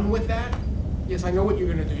done with that. Yes, I know what you're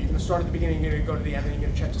gonna do. You're gonna start at the beginning, you're gonna go to the end, and you're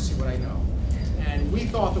gonna check to see what I know. And we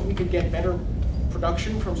thought that we could get better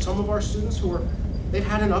production from some of our students they've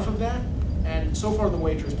had enough of that, and so far the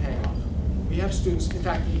wager is paying off. We have students, in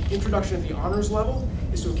fact, the introduction at the honors level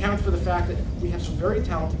is to account for the fact that we have some very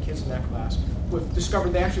talented kids in that class who have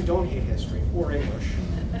discovered they actually don't hate history or English.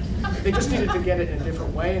 They just needed to get it in a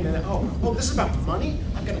different way, and then, oh, this is about money?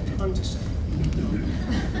 I've got a ton to say.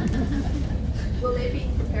 Will they be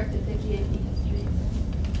prepared to take the AP history?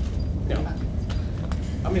 No.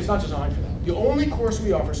 I mean, it's not designed for that. The only course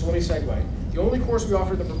we offer, so let me segue, the only course we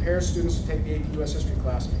offer that prepares students to take the AP US History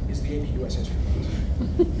class is the AP US History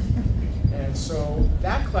class. And so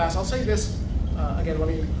that class, I'll say this, again, let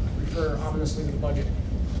me refer ominously to the budget.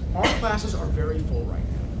 Our classes are very full right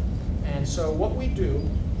now. And so what we do,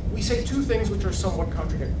 we say two things which are somewhat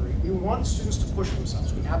contradictory. We want students to push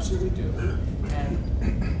themselves, we absolutely do. And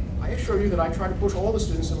I assure you that I try to push all the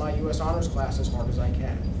students in my US Honors class as hard as I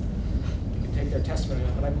can. You can take their testimony on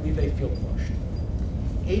it, but I believe they feel pushed.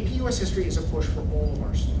 AP US History is a push for all of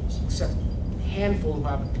our students, except a handful who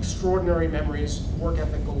have extraordinary memories, work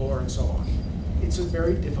ethic galore, and so on. It's a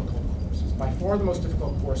very difficult course. It's by far the most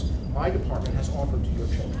difficult course my department has offered to your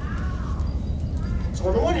children. So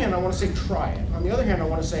on the one hand, I want to say try it. On the other hand, I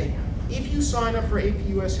want to say, if you sign up for AP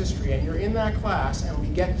US History and you're in that class and we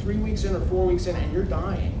get 3 weeks in or 4 weeks in and you're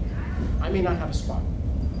dying, I may not have a spot.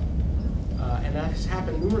 And that has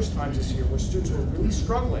happened numerous times this year where students were really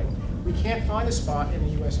struggling. We can't find a spot in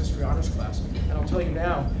the US History Honors class. And I'll tell you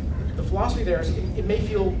now, the philosophy there is it may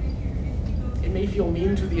feel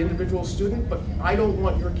mean to the individual student, but I don't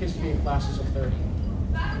want your kids to be in classes of 30.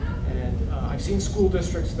 And I've seen school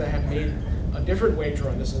districts that have made a different wager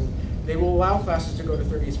on this, and they will allow classes to go to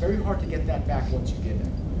 30. It's very hard to get that back once you give it.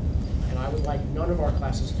 And I would like none of our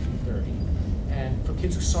classes to be 30. And for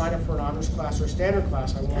kids who sign up for an honors class or a standard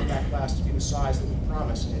class, I want that class to be the size that we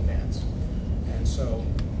promise in advance. And so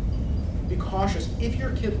be cautious. If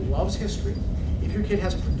your kid loves history, if your kid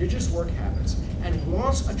has prodigious work habits and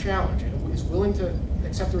wants a challenge and is willing to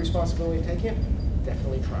accept the responsibility of taking it,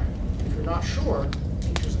 definitely try it. If you're not sure,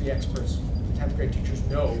 teachers are the experts. The 10th grade teachers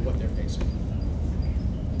know what they're facing.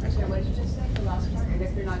 Actually, what did you just say, the last part? And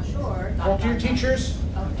if you're not sure... Talk to your teachers.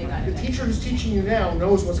 Okay, got it. The teacher who's teaching you now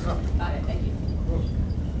knows what's coming. Got it, thank you.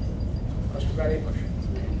 Questions about any question?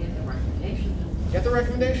 Get the recommendation. Get the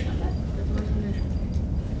recommendation. Get the recommendation.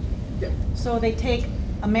 Yeah. So they take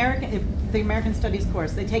the American Studies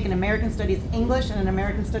course, they take an American Studies English and an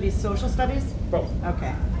American Studies Social Studies? Both.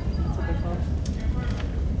 Okay. That's what they're called.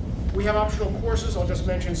 We have optional courses. I'll just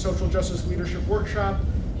mention Social Justice Leadership Workshop,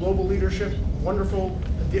 Global Leadership, wonderful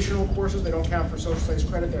additional courses. They don't count for social studies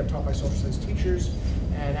credit. They're taught by social studies teachers.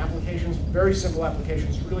 And applications, very simple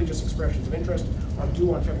applications, really just expressions of interest, are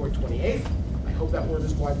due on February 28th. I hope that word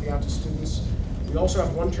is widely out to students. We also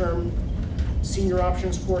have one-term senior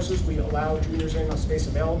options courses. We allow juniors in on space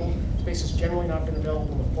available. Space has generally not been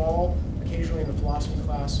available in the fall, occasionally in the philosophy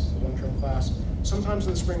class, the one-term class. Sometimes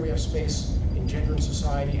in the spring we have space in gender and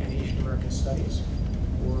society and Asian American studies,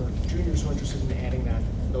 or juniors who are interested in adding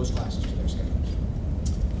those classes to their schedules.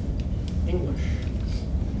 English.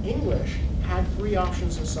 English had 3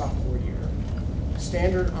 options in sophomore year: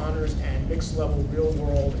 standard, honors, and mixed level, real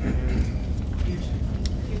world, and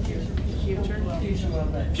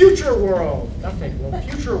future world. Not fake world,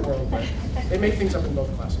 future world. But they make things up in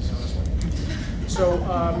both classes, honestly. So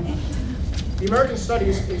the American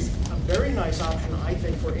Studies is a very nice option, I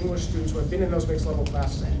think, for English students who have been in those mixed level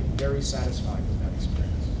classes and been very satisfied with that experience.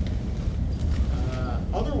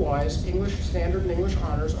 Otherwise, English Standard and English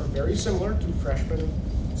Honors are very similar to freshman,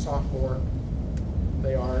 sophomore.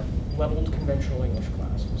 They are leveled conventional English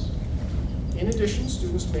classes. In addition,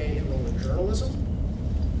 students may enroll in journalism.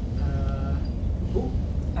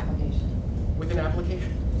 Application. With an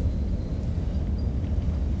application.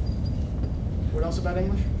 What else about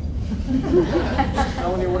English?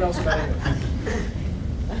 Melanie, what else about English?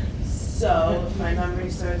 So, if my memory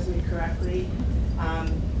serves me correctly,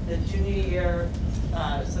 the junior year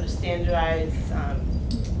sort of standardized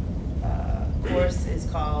course is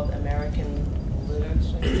called American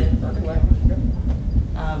Literature.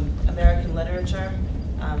 American Literature.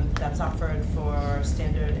 That's offered for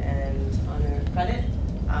standard and honor credit.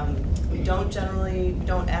 We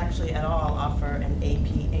don't actually at all offer an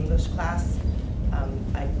AP English class.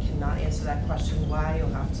 I cannot answer that question why. You'll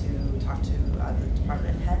have to talk to the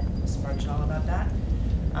department head, Ms. Marchall, about that.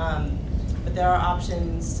 But there are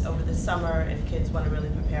options over the summer if kids want to really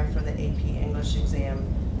prepare for the AP English exam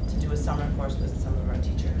to do a summer course with some of our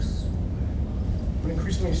teachers. But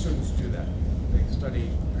increasingly students do that. They study,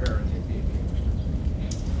 prepare, and take the AP English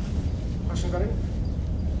test. Questions about it?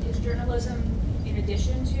 Is journalism in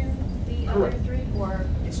addition to the Correct. other 3, or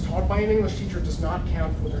It's taught by an English teacher. It does not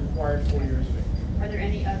count for the required 4 years of it. are there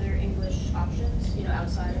any other English options,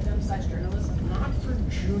 outside of them besides journalism? Not for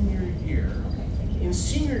junior year. Okay, thank you. In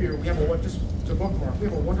senior year, we have just to bookmark, we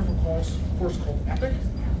have a wonderful course called EPIC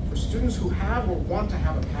for students who have or want to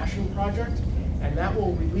have a passion project, and that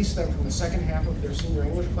will release them from the second half of their senior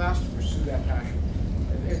English class to pursue that passion.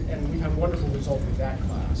 And we've had wonderful results with that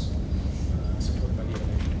class, supported by the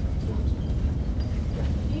innovation.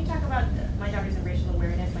 Can you talk about my daughter's in racial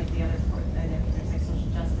awareness, like the other there's like social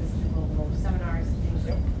justice, the global seminars, things?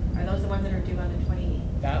 Yep. Are those the ones that are due on the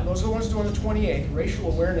 28th? Those are the ones due on the 28th.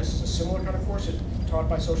 Racial awareness is a similar kind of course. It's taught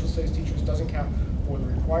by social studies teachers. Doesn't count for the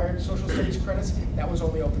required social studies credits. That was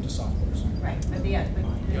only open to sophomores. Right, but the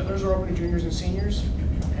others are open to juniors and seniors,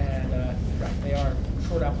 and right, they are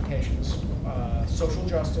short applications. Social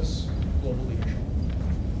justice, global leadership.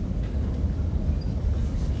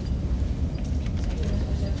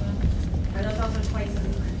 Are those also twice a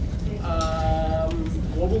week?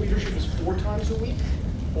 Global leadership is 4 times a week.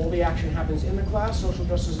 All the action happens in the class. Social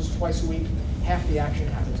justice is twice a week. Half the action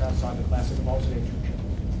happens outside the class. It involves an internship.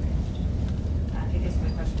 I guess my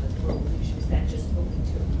question was, global leadership, is that just open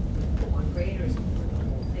to one grade, or is it for the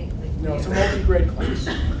whole thing? No, it's a multi-grade class.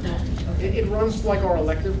 It runs like our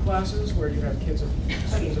elective classes, where you have kids of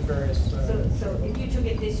students of various. So if you took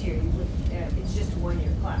it this year, you would. It's just a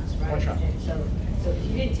 1-year class, right? One shot. So if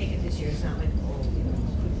you didn't take it this year, it's not like, oh, you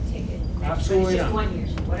couldn't take it. Absolutely it's just not. 1 year.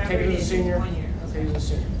 Whatever Take it it as a is, senior. it's 1 year. Take it as a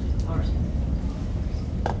senior. All right.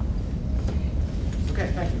 Okay,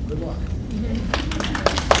 thank you. Good luck.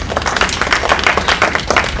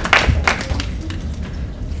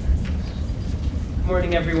 Good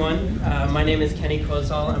morning, everyone. My name is Kenny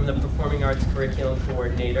Kozal. I'm the Performing Arts Curriculum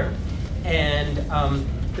Coordinator. And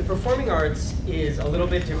the performing arts is a little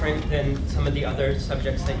bit different than some of the other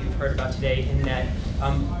subjects that you've heard about today in that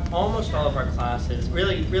almost all of our classes,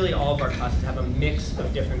 really all of our classes have a mix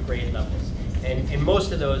of different grade levels. And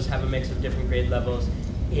most of those have a mix of different grade levels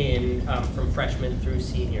from freshmen through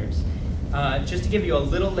seniors. Just to give you a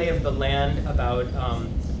little lay of the land about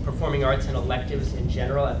performing arts and electives in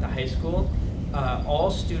general at the high school, all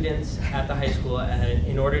students at the high school,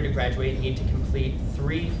 in order to graduate, need to complete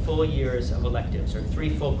 3 full years of electives, or 3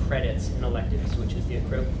 full credits in electives, which is the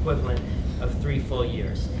equivalent of 3 full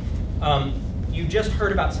years. You just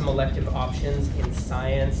heard about some elective options in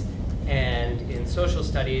science and in social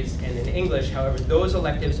studies and in English. However, those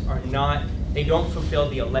electives they don't fulfill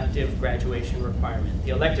the elective graduation requirement.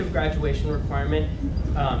 The elective graduation requirement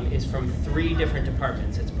is from 3 different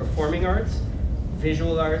departments. It's performing arts,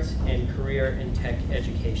 visual arts, and career and tech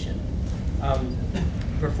education.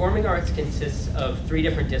 Performing arts consists of 3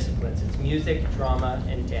 different disciplines. It's music, drama,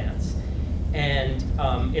 and dance. And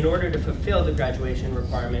in order to fulfill the graduation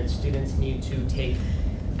requirements, students need to take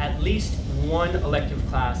at least 1 elective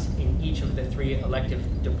class in each of the 3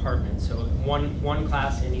 elective departments. So one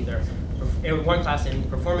class in one class in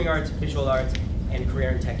performing arts, visual arts, and career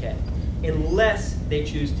and tech ed, unless they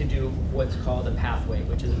choose to do what's called a pathway,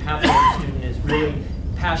 which is a pathway where the student is really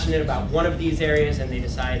passionate about one of these areas and they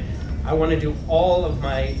decide, I want to do all of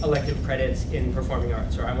my elective credits in performing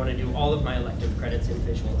arts, or I want to do all of my elective credits in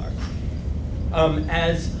visual arts.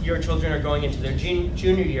 As your children are going into their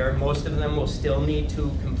junior year, most of them will still need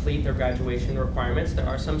to complete their graduation requirements. There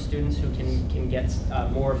are some students who can get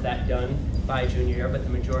more of that done by junior year, but the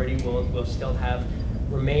majority will still have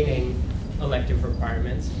remaining elective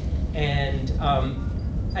requirements. And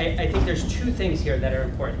I think there's two things here that are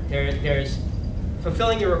important. There's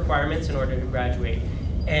fulfilling your requirements in order to graduate.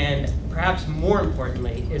 And perhaps more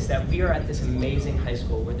importantly is that we are at this amazing high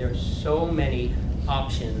school where there are so many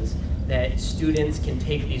options that students can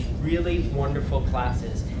take these really wonderful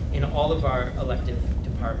classes in all of our elective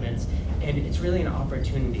departments. And it's really an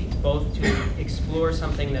opportunity both to explore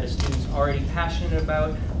something that a student's already passionate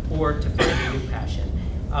about or to find a new passion.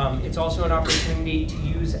 It's also an opportunity to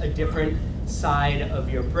use a different side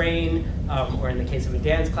of your brain, or in the case of a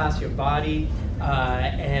dance class, your body.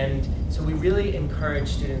 And so we really encourage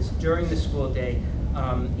students during the school day.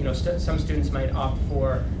 Some students might opt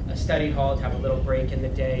for a study hall to have a little break in the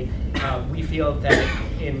day. We feel that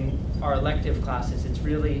in our elective classes, it's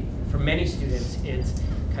really, for many students, it's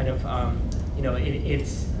kind of,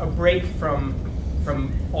 it's a break from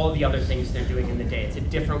all the other things they're doing in the day. It's a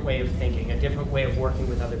different way of thinking, a different way of working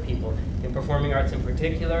with other people. In performing arts in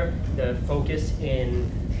particular, the focus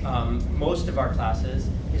in most of our classes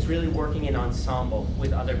is really working in ensemble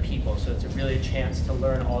with other people. So it's really a chance to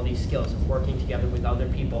learn all these skills of working together with other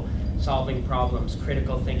people, solving problems,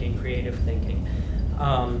 critical thinking, creative thinking.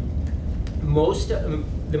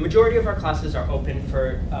 The majority of our classes are open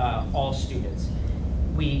for all students.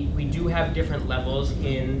 We do have different levels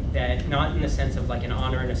in that, not in the sense of like an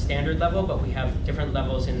honor and a standard level, but we have different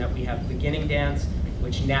levels in that we have beginning dance,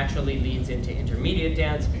 which naturally leads into intermediate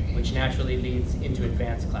dance, which naturally leads into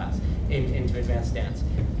advanced class, into advanced dance.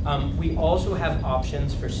 We also have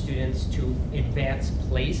options for students to advance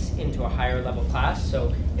place into a higher level class.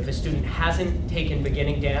 So if a student hasn't taken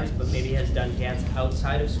beginning dance, but maybe has done dance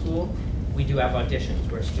outside of school, we do have auditions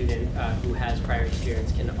where a student who has prior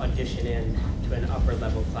experience can audition in to an upper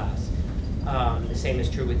level class. The same is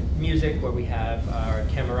true with music, where we have our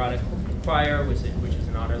camerata choir, which is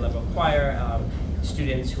an honor level choir.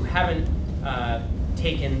 Students who haven't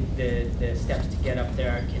taken the steps to get up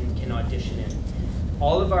there can audition in.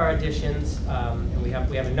 All of our auditions, and we have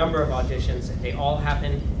a number of auditions, they all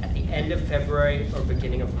happen at the end of February or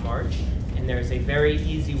beginning of March. And there's a very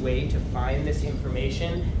easy way to find this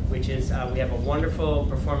information, which is we have a wonderful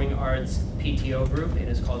performing arts PTO group. It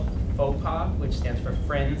is called FOPA, which stands for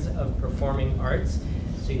Friends of Performing Arts.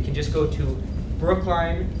 So you can just go to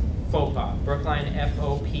Brookline FOPA, Brookline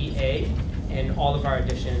FOPA, and all of our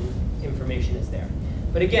audition information is there.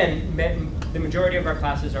 But again, the majority of our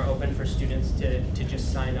classes are open for students to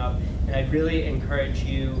just sign up, and I'd really encourage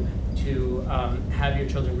you to have your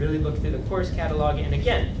children really look through the course catalog and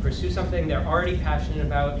again, pursue something they're already passionate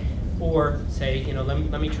about, or say,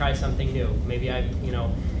 let me try something new. Maybe I've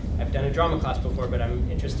done a drama class before, but I'm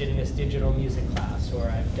interested in this digital music class, or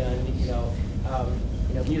I've done,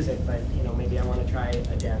 music, but maybe I want to try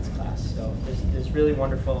a dance class. So there's really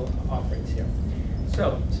wonderful offerings here.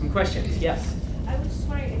 So, some questions, yes? I was just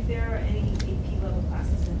wondering if there are any AP level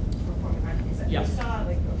classes in performing arts. Yeah. I saw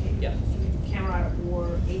Yeah. so you do camerata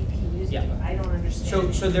or AP music, Yeah. but I don't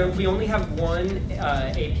understand. So we only have one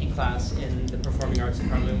AP class in the performing arts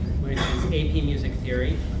department, which is AP music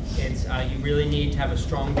theory. It's you really need to have a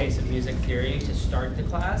strong base of music theory to start the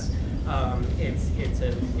class.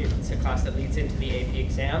 It's a class that leads into the AP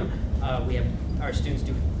exam. Our students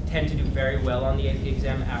tend to do very well on the AP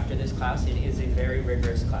exam after this class. It is a very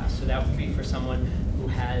rigorous class, so that would be for someone who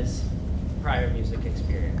has prior music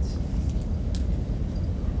experience.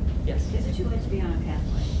 Yes? Is it too late to be on a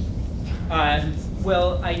pathway?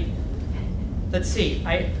 Let's see.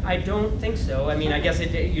 I don't think so. I mean, I guess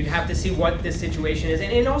you'd have to see what the situation is.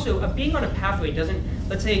 And also, being on a pathway doesn't,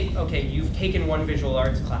 let's say, okay, you've taken one visual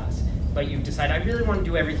arts class, but you've decided, I really want to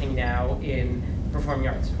do everything now in performing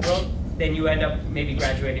arts. Well, then you end up maybe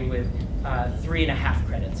graduating with 3.5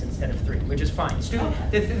 credits instead of 3, which is fine.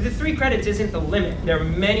 The 3 credits isn't the limit. There are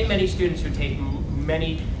many, many students who take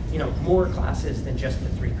many, more classes than just the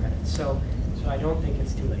 3 credits. So I don't think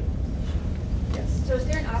it's too late. Yes. So is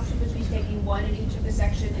there an option between taking 1 in each of the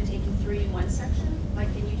section and taking 3 in one section?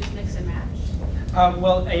 Like, can you just mix and match?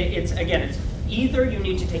 Well, it's either you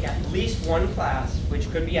need to take at least 1 class,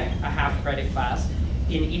 which could be a half credit class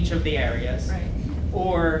in each of the areas, right,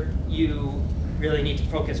 or you really need to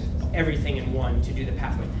focus everything in one to do the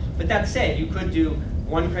pathway. But that said, you could do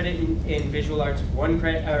 1 credit in visual arts, a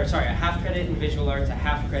half credit in visual arts, a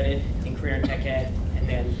half credit in career and tech ed, and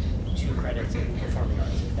then 2 credits in performing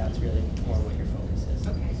arts, if that's really more what your focus is.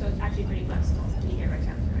 Okay. So it's actually pretty flexible. Did you hear right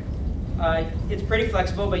now? It's pretty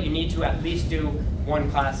flexible, but you need to at least do one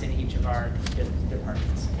class in each of our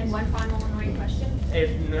departments. And one final annoying question. If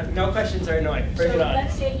no questions are annoying, bring So it on.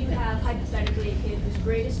 let's say you have hypothetically a kid whose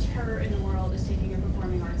greatest terror in the world is taking a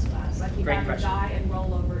performing arts class. Like he'd Great rather question. die and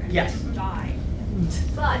roll over and Yes. just die.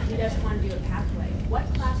 But he doesn't want to do a pathway.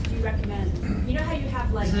 What class do you recommend? You know how you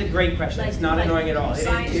have like... This is a great question. Like, It's not annoying at all.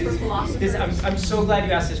 Science for philosophers? I'm so glad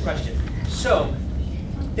you asked this question. So,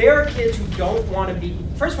 there are kids who don't want to be,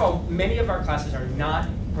 first of all, many of our classes are not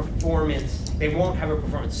performance, they won't have a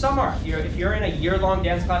performance. Some are. If you're in a year-long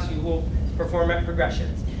dance class, you will perform at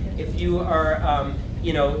progressions. If you are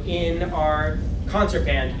in our concert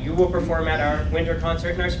band, you will perform at our winter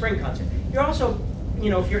concert and our spring concert. You're also,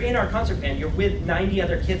 if you're in our concert band, you're with 90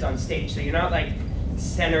 other kids on stage, so you're not like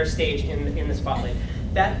center stage in the spotlight.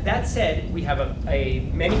 That said, we have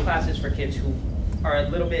many classes for kids who are a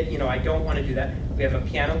little bit, I don't want to do that. We have a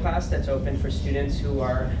piano class that's open for students who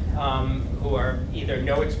are either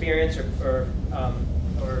no experience or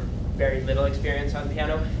very little experience on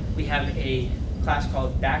piano. We have a class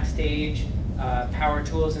called Backstage Power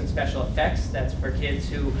Tools and Special Effects. That's for kids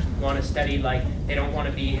who want to study, like they don't want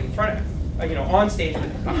to be in front of, on stage,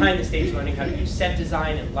 but behind the stage, learning how to do set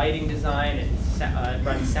design and lighting design and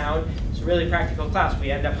run sound. It's a really practical class.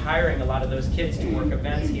 We end up hiring a lot of those kids to work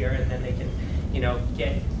events here, and then they can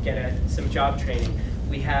get some job training.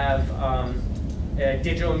 We have a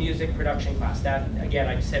digital music production class. That, again,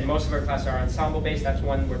 I said most of our classes are ensemble-based. That's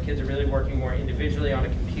one where kids are really working more individually on a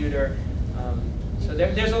computer. So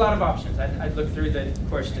there's a lot of options. I'd look through the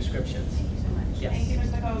course descriptions. Thank you so much. Yes. Thank you,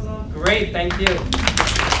 Mr. Kozol. Great, thank you.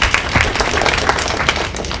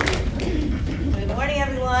 Good morning,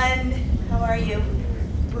 everyone. How are you?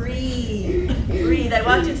 Breathe. Breathe. I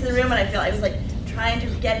walked into the room and I was like trying to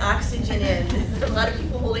get oxygen in. There's a lot of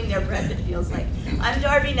people holding their breath, it feels like. I'm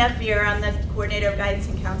Darby Neffier. I'm the coordinator of guidance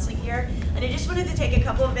and counseling here. And I just wanted to take a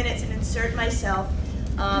couple of minutes and insert myself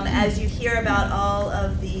as you hear about all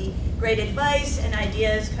of the great advice and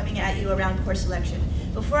ideas coming at you around course selection.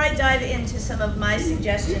 Before I dive into some of my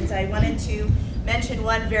suggestions, I wanted to mention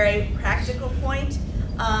one very practical point.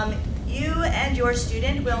 You and your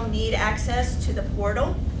student will need access to the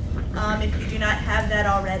portal if you do not have that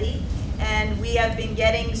already. And we have been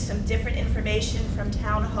getting some different information from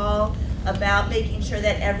Town Hall about making sure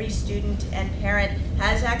that every student and parent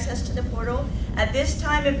has access to the portal. At this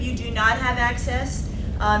time, if you do not have access,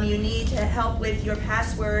 you need to help with your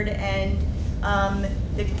password, and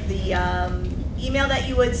the email that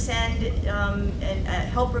you would send a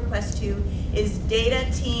help request to is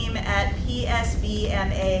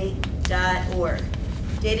datateam@psbma.org.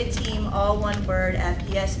 Datateam, all one word,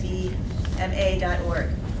 @psbma.org.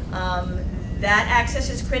 That access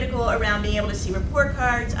is critical around being able to see report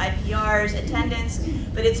cards, IPRs, attendance,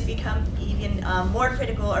 but it's become even more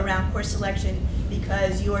critical around course selection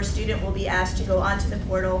because your student will be asked to go onto the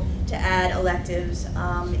portal to add electives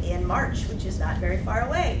in March, which is not very far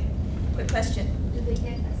away. Quick question. Do they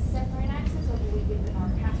get a separate access, or do we give them our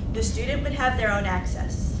password? The student would have their own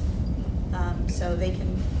access, so they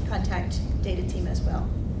can contact Data Team as well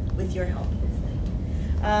with your help.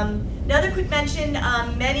 Another quick mention,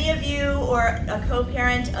 many of you or a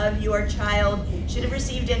co-parent of your child should have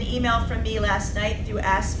received an email from me last night through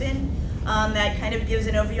Aspen that kind of gives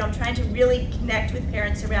an overview. I'm trying to really connect with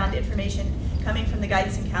parents around information coming from the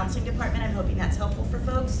Guidance and Counseling Department. I'm hoping that's helpful for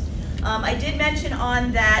folks. I did mention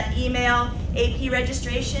on that email AP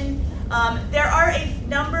registration. There are a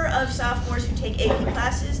number of sophomores who take AP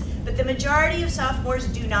classes, but the majority of sophomores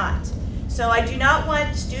do not. So I do not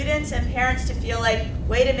want students and parents to feel like,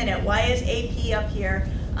 wait a minute, why is AP up here?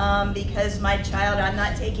 Because my child, I'm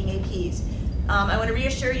not taking APs. I want to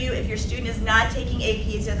reassure you, if your student is not taking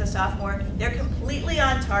APs as a sophomore, they're completely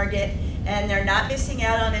on target and they're not missing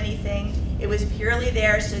out on anything. It was purely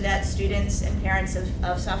there so that students and parents of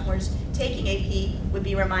sophomores taking AP would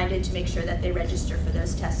be reminded to make sure that they register for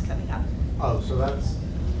those tests coming up. Oh, so that's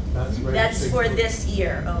for this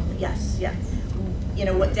year. Oh, yes, yes. You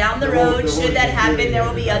know, down the road, should that happen, there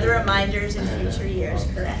will be other reminders in future years.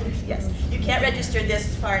 Correct. Yes. You can't register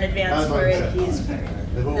this far in advance for APs.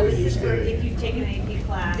 If you've taken an AP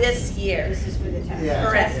class this year. This is for the test. Yeah.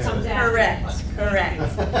 Correct. Yeah. Correct.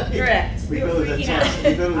 Correct. We were freaking out.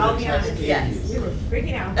 I'll be honest. Yes. We were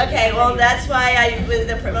freaking out. Okay, well, that's why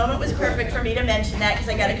the moment was perfect for me to mention that, because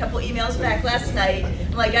I got a couple emails back last night.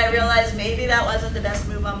 Like, I realized maybe that wasn't the best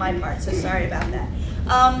move on my part, so sorry about that.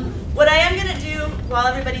 What I am going to do, while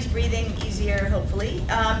everybody's breathing easier, hopefully,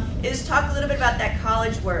 is talk a little bit about that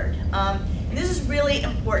college word. And this is really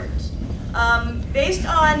important. Based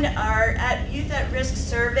on our Youth at Risk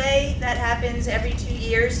survey that happens every 2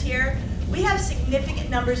 years here, we have significant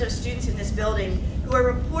numbers of students in this building who are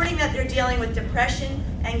reporting that they're dealing with depression,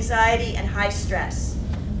 anxiety, and high stress.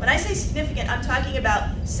 When I say significant, I'm talking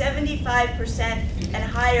about 75% and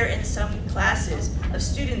higher in some classes of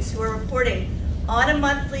students who are reporting on a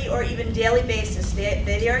monthly or even daily basis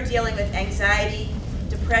they are dealing with anxiety,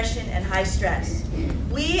 depression, and high stress.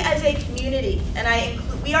 We as a community, and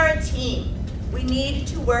we are a team, we need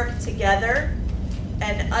to work together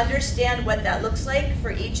and understand what that looks like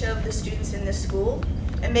for each of the students in this school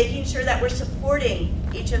and making sure that we're supporting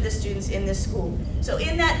each of the students in this school. So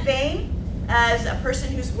in that vein, as a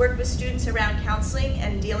person who's worked with students around counseling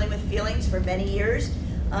and dealing with feelings for many years,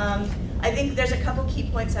 I think there's a couple key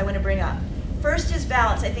points I want to bring up. First is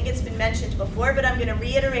balance. I think it's been mentioned before, but I'm going to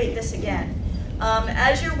reiterate this again.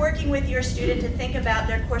 As you're working with your student to think about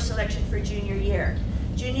their course selection for junior year.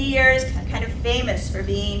 Junior year is kind of famous for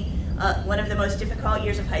being one of the most difficult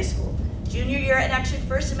years of high school. Junior year, and actually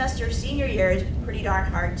first semester of senior year, is pretty darn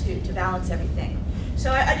hard to balance everything.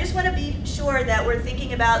 So I just want to be sure that we're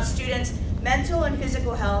thinking about students' mental and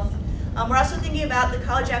physical health. We're also thinking about the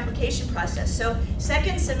college application process. So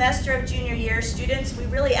second semester of junior year, students, we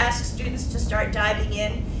really ask students to start diving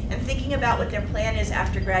in and thinking about what their plan is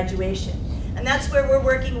after graduation. And that's where we're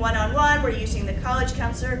working one-on-one, we're using the college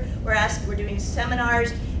counselor, we're doing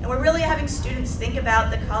seminars, and we're really having students think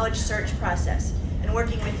about the college search process and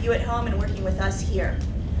working with you at home and working with us here.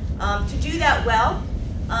 To do that well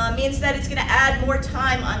means that it's going to add more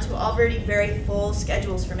time onto already very full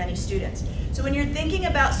schedules for many students. So when you're thinking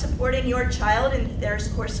about supporting your child in their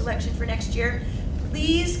course selection for next year,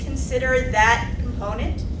 please consider that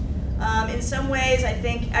component. In some ways, I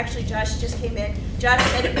think, actually Josh just came in, Josh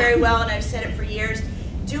said it very well and I've said it for years,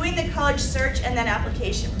 doing the college search and then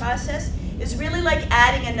application process is really like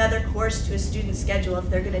adding another course to a student's schedule if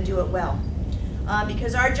they're going to do it well.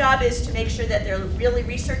 Because our job is to make sure that they're really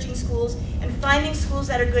researching schools and finding schools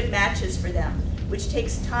that are good matches for them, which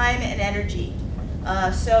takes time and energy.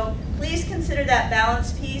 So please consider that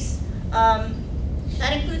balance piece.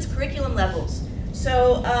 That includes curriculum levels.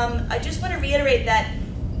 So I just want to reiterate that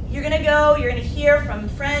you're going to hear from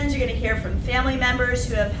friends, you're going to hear from family members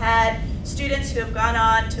who have had students who have gone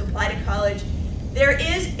on to apply to college. There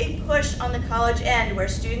is a push on the college end where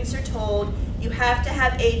students are told you have to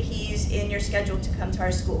have APs in your schedule to come to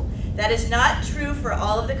our school. That is not true for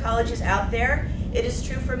all of the colleges out there. It is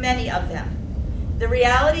true for many of them. The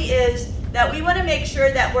reality is that we want to make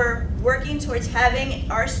sure that we're working towards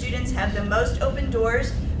having our students have the most open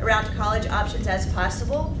doors around college options as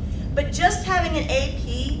possible. But just having an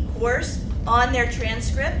AP course on their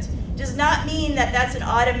transcript does not mean that that's an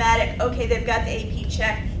automatic, okay, they've got the AP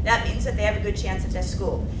check, that means that they have a good chance at this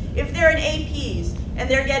school. If they're in APs and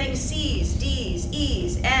they're getting C's, D's,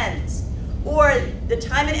 E's, N's, or the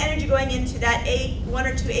time and energy going into that one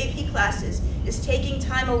or two AP classes is taking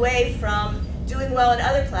time away from doing well in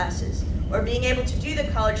other classes, or being able to do the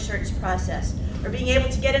college search process, or being able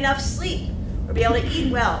to get enough sleep, or be able to eat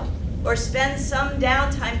well, or spend some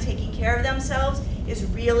downtime taking care of themselves is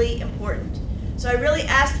really important. So I really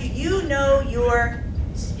ask you, you know your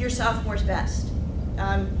sophomores best.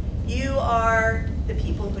 You are the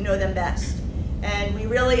people who know them best. And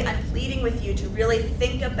I'm pleading with you to really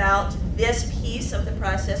think about this piece of the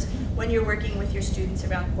process when you're working with your students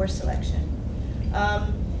around course selection.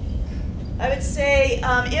 I would say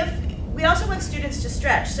we also want students to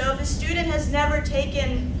stretch. So if a student has never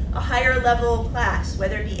taken a higher level class,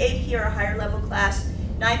 whether it be AP or a higher level class,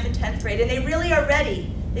 9th and 10th grade, and they really are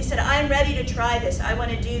ready. They said, I'm ready to try this, I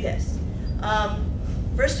want to do this.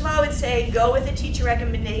 First of all, I would say go with a teacher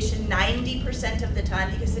recommendation 90% of the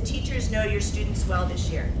time because the teachers know your students well this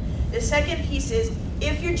year. The second piece is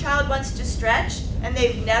if your child wants to stretch and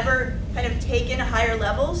they've never kind of taken higher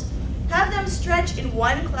levels, have them stretch in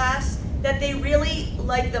one class that they really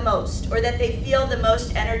like the most or that they feel the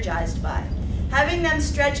most energized by. Having them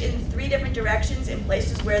stretch in 3 different directions in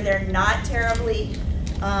places where they're not terribly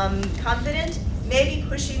confident, maybe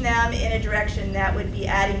pushing them in a direction that would be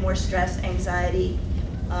adding more stress, anxiety,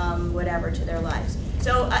 whatever to their lives.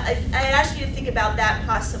 So I ask you to think about that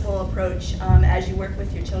possible approach as you work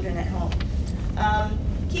with your children at home.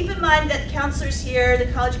 Keep in mind that counselors here, the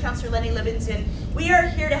college counselor Lenny Livingston, we are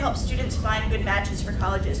here to help students find good matches for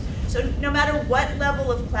colleges. So no matter what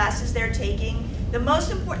level of classes they're taking, the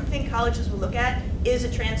most important thing colleges will look at is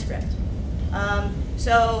a transcript.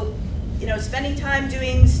 So, spending time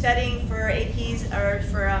studying for APs or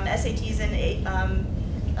for SATs and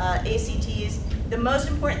ACTs, the most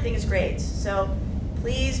important thing is grades. So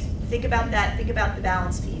please think about that, think about the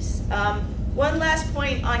balance piece. One last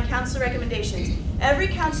point on counselor recommendations. Every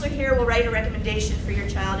counselor here will write a recommendation for your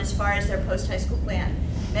child as far as their post-high school plan.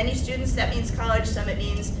 Many students, that means college, some it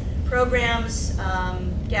means programs,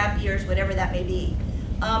 gap years, whatever that may be.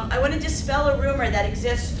 I want to dispel a rumor that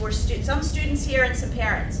exists for some students here and some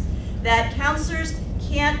parents, that counselors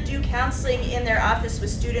can't do counseling in their office with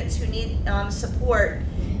students who need support,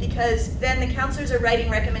 because then the counselors are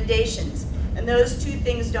writing recommendations, and those two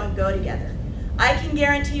things don't go together. I can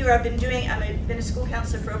guarantee you, I've been a school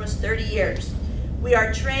counselor for almost 30 years. We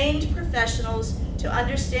are trained professionals to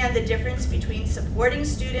understand the difference between supporting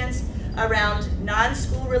students around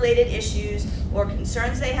non-school related issues or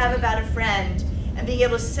concerns they have about a friend, and being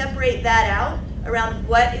able to separate that out around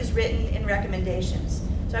what is written in recommendations.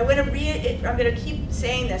 So I'm going to keep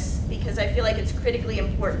saying this because I feel like it's critically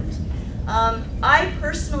important. I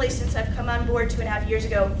personally, since I've come on board 2.5 years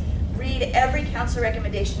ago, read every counselor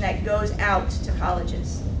recommendation that goes out to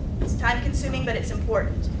colleges. It's time consuming, but it's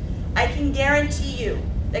important. I can guarantee you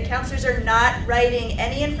that counselors are not writing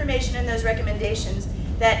any information in those recommendations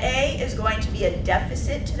that A, is going to be a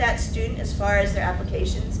deficit to that student as far as their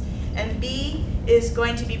applications, and B, is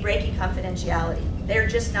going to be breaking confidentiality. They're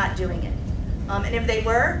just not doing it. And if they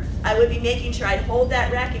were, I would be making sure I'd hold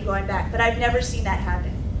that rec and going back, but I've never seen that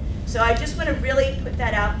happen. So I just want to really put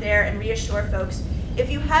that out there and reassure folks. If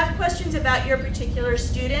you have questions about your particular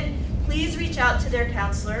student, please reach out to their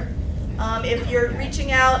counselor. If you're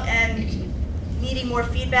reaching out and needing more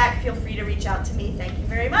feedback, feel free to reach out to me. Thank you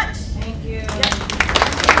very much. Thank you.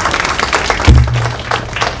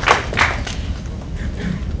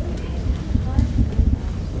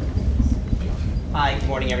 Hi, good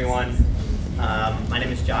morning everyone. My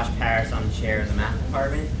name is Josh Paris. I'm the chair of the math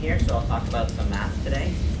department here, so I'll talk about some math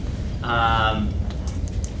today.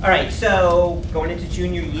 All right, so going into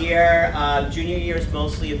junior year is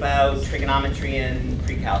mostly about trigonometry and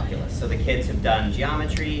pre-calculus. So the kids have done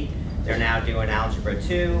geometry, they're now doing algebra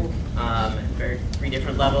 2, three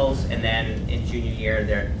different levels, and then in junior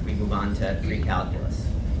year we move on to pre-calculus.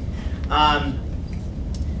 Let's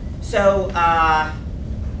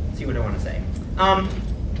see what I want to say.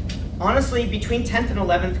 Honestly, between 10th and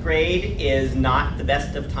 11th grade is not the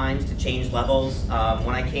best of times to change levels.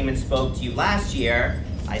 When I came and spoke to you last year,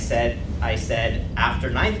 I said after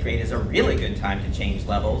 9th grade is a really good time to change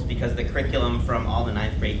levels because the curriculum from all the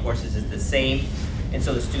 9th grade courses is the same, and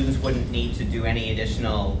so the students wouldn't need to do any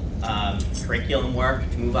additional curriculum work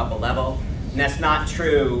to move up a level. And that's not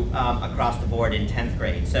true across the board in 10th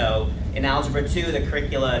grade. So in Algebra 2, the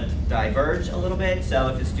curricula diverge a little bit. So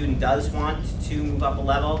if a student does want to move up a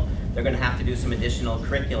level, they're going to have to do some additional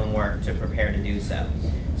curriculum work to prepare to do so.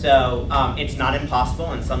 So it's not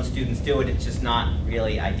impossible, and some students do it. It's just not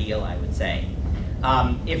really ideal, I would say.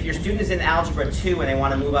 If your student is in Algebra 2 and they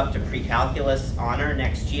want to move up to pre-calculus honor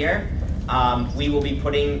next year, we will be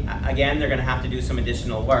putting, again, they're going to have to do some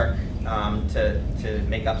additional work to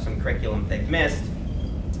make up some curriculum they've missed.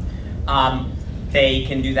 They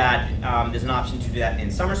can do that. There's an option to do that in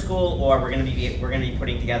summer school, or we're going to be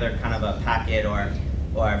putting together kind of a packet or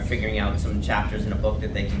figuring out some chapters in a book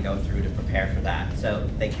that they can go through to prepare for that. So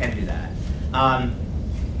they can do that.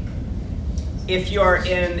 If your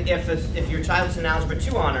child's in Algebra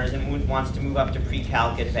 2 honors and wants to move up to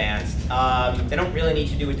pre-calc advanced, they don't really need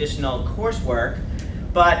to do additional coursework,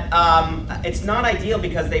 but it's not ideal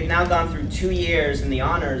because they've now gone through 2 years in the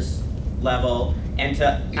honors level, and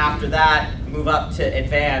to after that move up to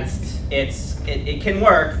advanced, it can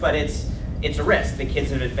work, but it's a risk. The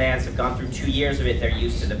kids in advanced have gone through 2 years of it. They're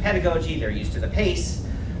used to the pedagogy, they're used to the pace,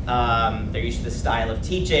 they're used to the style of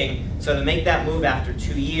teaching. So to make that move after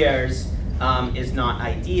 2 years is not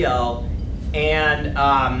ideal, and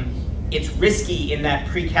it's risky in that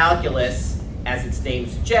pre-calculus, as its name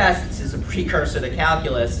suggests, is a precursor to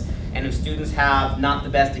calculus, and if students have not the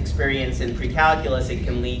best experience in pre-calculus, it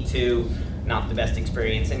can lead to not the best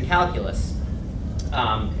experience in calculus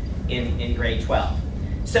in grade 12.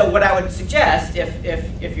 So what I would suggest,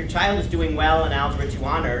 if your child is doing well in Algebra 2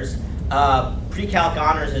 honors, pre-calc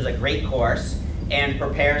honors is a great course and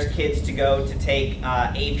prepares kids to go to take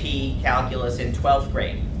AP calculus in 12th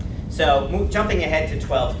grade. So jumping ahead to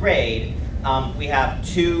 12th grade, we have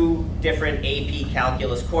 2 different AP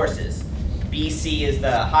calculus courses. BC is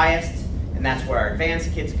the highest, and that's where our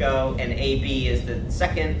advanced kids go, and AB is the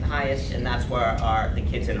second highest, and that's where the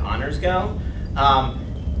kids in honors go.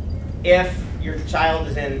 If your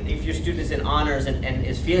student is in honors and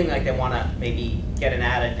is feeling like they want to maybe get an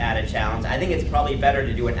added challenge, I think it's probably better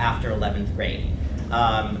to do it after 11th grade.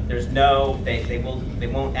 They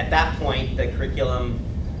won't, at that point, the curriculum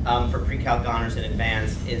for pre-calc honors and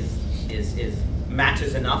advanced is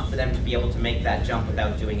matches enough for them to be able to make that jump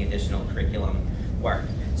without doing additional curriculum work.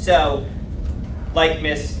 So, like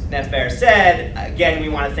Ms. Nefer said, again, we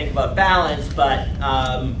want to think about balance, but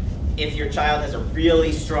if your child has a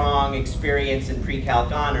really strong experience in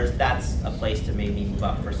pre-calc honors, that's a place to maybe move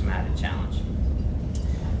up for some added challenge.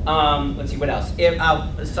 Let's see, what else? If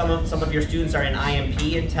some of your students are in IMP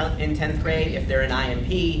in 10th grade, if they're in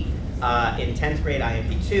IMP in 10th grade,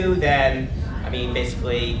 IMP 2, then, I mean,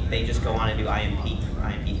 basically, they just go on and do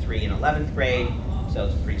IMP 3 in 11th grade, so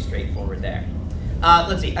it's pretty straightforward there.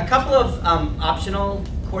 Let's see, a couple of optional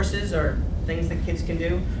courses or things that kids can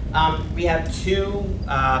do. We have 2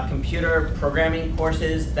 computer programming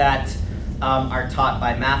courses that are taught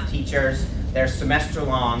by math teachers. They're semester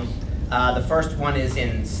long. The first one is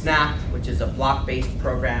in Snap, which is a block-based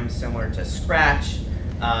program similar to Scratch.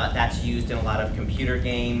 That's used in a lot of computer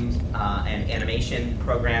games and animation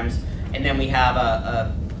programs. And then we have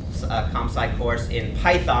a comp-sci course in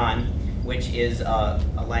Python, which is a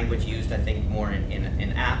language used, I think, more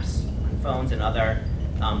in apps, on phones and other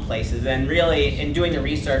places. And really, in doing the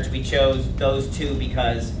research, we chose those 2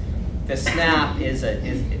 because the Snap is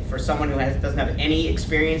for someone who doesn't have any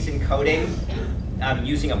experience in coding.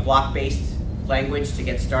 Using a block-based language to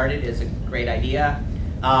get started is a great idea.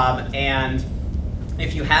 And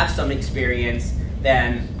if you have some experience,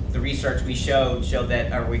 then the research we found showed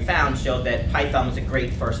that Python was a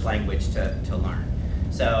great first language to learn.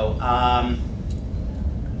 So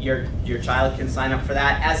your child can sign up for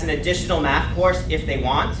that as an additional math course if they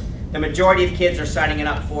want. The majority of kids are signing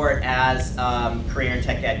up for it as career and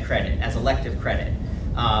tech ed credit, as elective credit.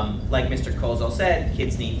 Like Mr. Kozol said,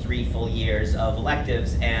 kids need 3 full years of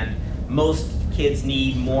electives, and most kids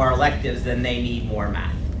need more electives than they need more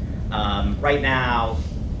math. Right now,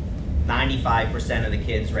 95% of the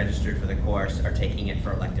kids registered for the course are taking it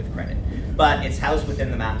for elective credit. But it's housed within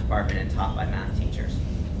the math department and taught by math teachers.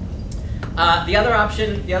 The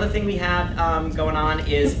other thing we have going on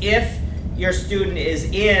is if your student is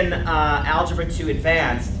in Algebra 2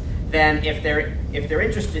 Advanced, then if they're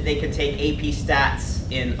interested, they could take AP Stats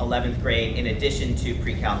in 11th grade in addition to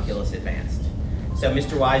Pre-Calculus Advanced. So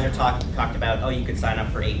Mr. Weiser talked about, oh, you could sign up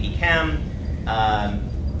for AP Chem.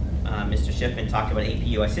 Mr. Schiffman talked about AP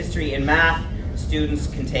US History. In math, students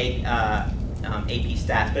can take AP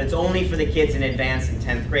Stats, but it's only for the kids in Advanced in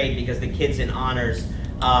 10th grade because the kids in Honors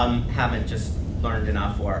haven't just learned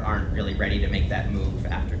enough or aren't really ready to make that move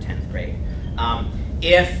after 10th grade.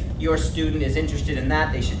 If your student is interested in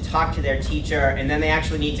that, they should talk to their teacher, and then they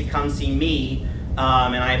actually need to come see me,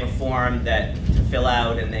 and I have a form to fill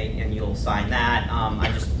out, and you'll sign that.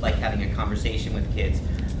 I just like having a conversation with kids.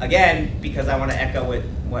 Again, because I want to echo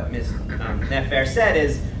what Ms. Nefer said,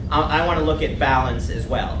 is I want to look at balance as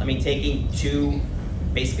well. I mean, taking 2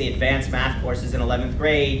 basically advanced math courses in 11th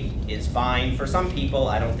grade is fine for some people.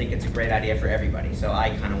 I don't think it's a great idea for everybody, so I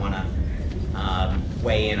kind of want to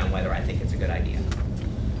weigh in on whether I think it's a good idea.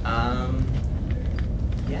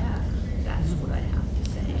 Yeah, that's what I have to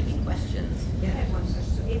say. Any questions? Yeah. I have one question.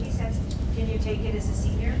 So AP Stats, can you take it as a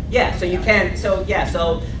senior? Yeah, so you can. So yeah,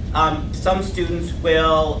 so some students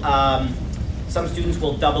will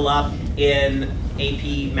double up in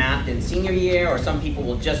AP Math in senior year, or some people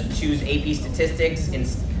will just choose AP Statistics.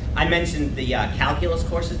 I mentioned the calculus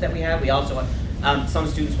courses that we have. We also some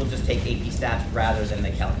students will just take AP Stats rather than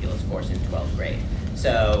the calculus course in 12th grade.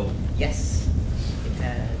 So yes.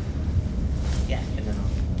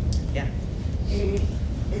 Yeah.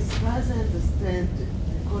 As far as I understand,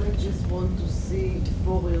 the colleges want to see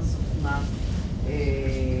 4 years of math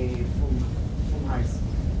from high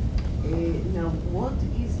school. Now, what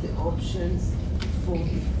is the options for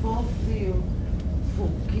the 4th year for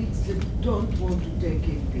kids that don't want to take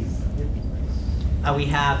APs? We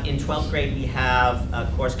have, in 12th grade, we have a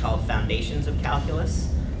course called Foundations of Calculus.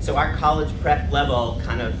 So our college prep level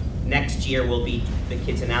kind of next year will be the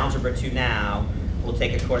kids in Algebra 2 now will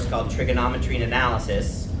take a course called Trigonometry and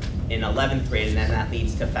Analysis in 11th grade, and then that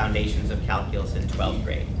leads to Foundations of Calculus in 12th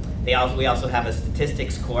grade. We also have a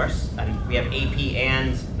statistics course, and we have AP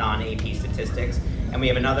and non-AP statistics, and we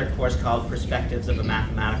have another course called Perspectives of a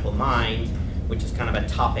Mathematical Mind, which is kind of a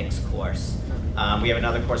topics course. We have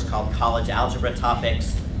another course called College Algebra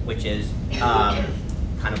Topics, which is kind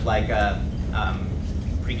of like a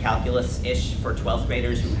pre-calculus-ish for 12th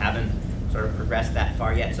graders who haven't sort of progressed that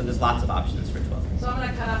far yet. So there's lots of options for 12th. So I'm going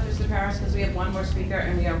to cut off Mr. Paris because we have one more speaker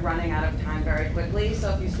and we are running out of time very quickly.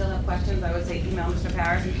 So if you still have questions, I would say email Mr.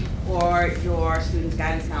 Paris or your student's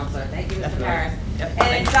guidance counselor. Thank you, Mr. Paris. Yep.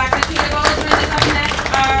 And Dr. Tina Goldman is up next,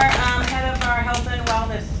 our head of our health and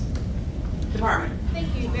wellness department.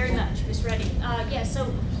 Thank you very much, Ms. Reddy. Yeah,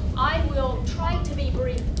 so I will try to be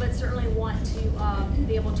brief, but certainly want to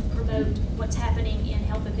be able to promote what's happening in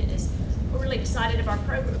health and fitness. We're really excited about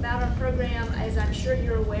our program. As I'm sure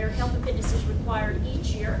you're aware, health and fitness is required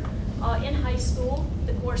each year. In high school,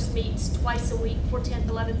 the course meets twice a week for 10th,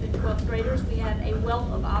 11th, and 12th graders. We have a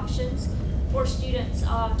wealth of options for students to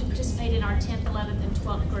participate in our 10th, 11th, and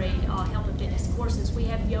 12th grade health and fitness courses. We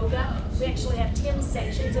have yoga. We actually have 10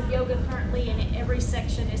 sections of yoga currently, and every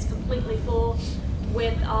section is completely full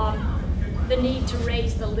with the need to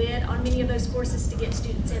raise the lid on many of those courses to get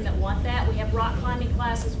students in that want that. We have rock climbing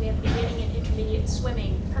classes, we have beginning and intermediate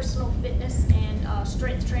swimming, personal fitness and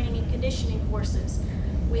strength training and conditioning courses.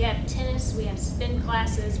 We have tennis, we have spin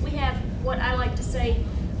classes. We have what I like to say,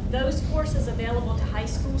 those courses available to high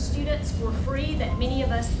school students for free that many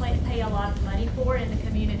of us pay a lot of money for in the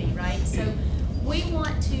community, right? So we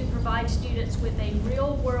want to provide students with a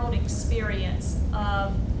real world experience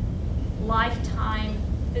of lifetime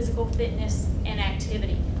physical fitness and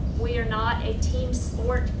activity. We are not a team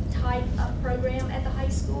sport type of program at the high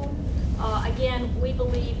school. Again, we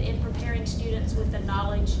believe in preparing students with the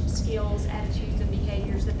knowledge, skills, attitudes, and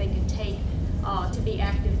behaviors that they can take to be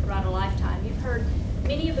active throughout a lifetime. You've heard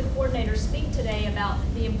many of the coordinators speak today about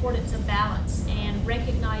the importance of balance and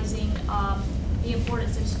recognizing the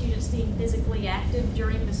importance of students being physically active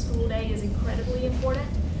during the school day is incredibly important,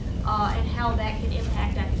 and how that can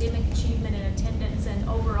impact academic achievement and attendance and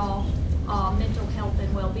overall mental health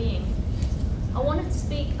and well-being. I wanted to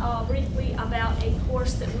speak briefly about a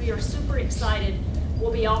course that we are super excited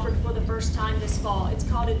will be offered for the first time this fall. It's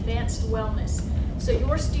called Advanced Wellness. So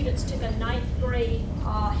your students took a 9th grade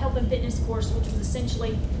health and fitness course, which was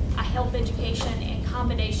essentially a health education and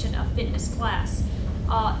combination of fitness class.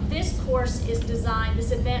 This course is designed,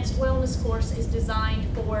 this Advanced Wellness course is designed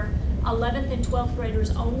for 11th and 12th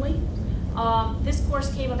graders only. This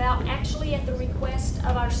course came about actually at the request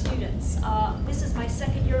of our students. This is my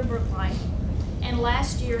second year in Brookline. And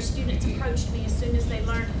last year, students approached me as soon as they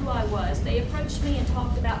learned who I was. They approached me and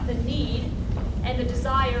talked about the need and the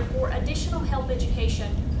desire for additional health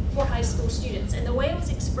education for high school students. And the way it was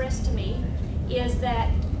expressed to me is that,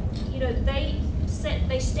 you know, they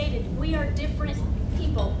stated, we are different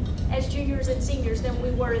people as juniors and seniors than we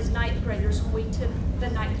were as 9th graders when we took the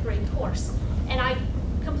 9th grade course. And I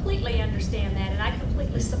completely understand that, and I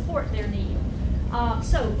completely support their need.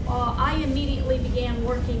 I immediately began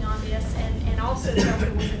working on this and also felt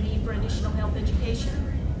there was a need for additional health education.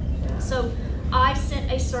 So I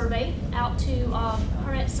sent a survey out to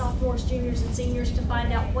current sophomores, juniors, and seniors to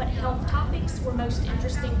find out what health topics were most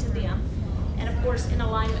interesting to them, and of course in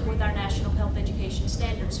alignment with our national health education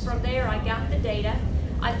standards. From there, I got the data.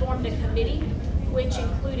 I formed a committee which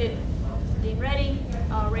included Dean Redding,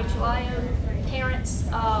 Rachel Io, parents,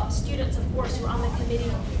 students, of course, who were on the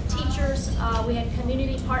committee, teachers, we had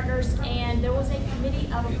community partners, and there was a committee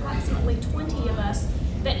of approximately 20 of us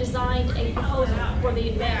that designed a proposal for the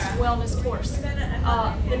Advanced Wellness course.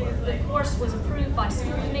 The course was approved by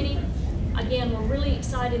school committee. Again, we're really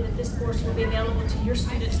excited that this course will be available to your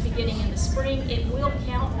students beginning in the spring. It will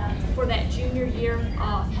count for that junior year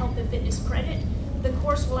health and fitness credit. The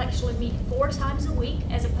course will actually meet 4 times a week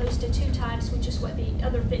as opposed to 2 times, which is what the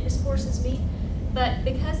other fitness courses meet. But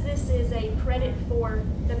because this is a credit for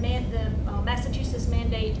the Massachusetts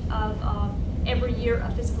mandate of every year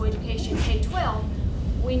of physical education, K-12,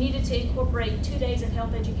 we needed to incorporate 2 days of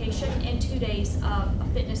health education and 2 days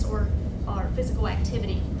of fitness or physical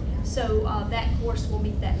activity. So that course will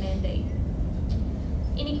meet that mandate.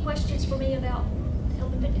 Any questions for me about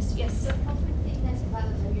health and fitness? Yes? So health and fitness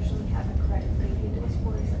classes usually have a credit, but if you do a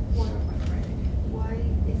sport, it's a quarter of a credit. Why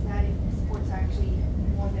is that if sports are actually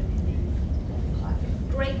more than the class?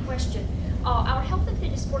 Great question. Our health and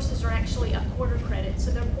fitness courses are actually a quarter credit,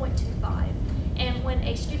 so they're 0.25. And when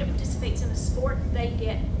a student participates in a sport, they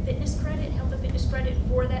get fitness credit, health and fitness credit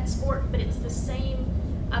for that sport, but it's the same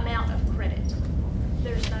amount of credit.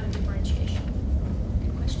 There's not a differentiation.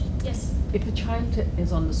 Good question. Yes? If a child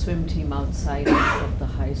is on the swim team outside of the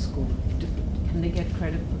high school, can they get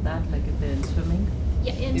credit for that, like if they're in swimming?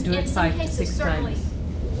 Yeah, you do it some 5 to cases, 6 certainly. times.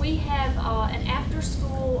 We have an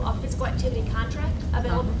after-school physical activity contract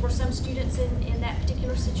available for some students in that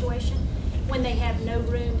particular situation when they have no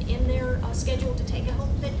room in their schedule to take a health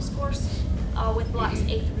and fitness course with blocks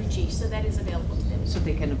A through G, so that is available to them. So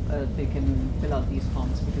they can fill out these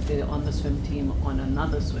forms because they're on the swim team on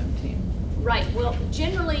another swim team. Right. Well,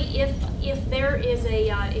 generally, if there is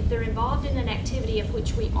if they're involved in an activity of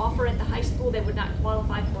which we offer at the high school, they would not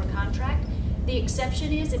qualify for a contract. The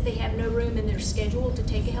exception is if they have no room in their schedule to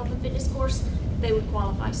take a health and fitness course, they would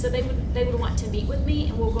qualify. So they would want to meet with me,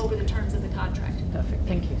 and we'll go over the terms of the contract. Perfect.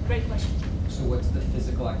 Thank you. Great question. So what's the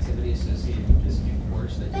physical activity associated with this new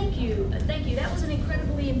course? Thank you. That was an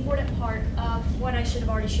incredibly important part of what I should have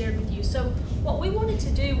already shared with you. So what we wanted to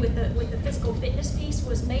do with the physical fitness piece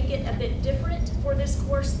was make it a bit different for this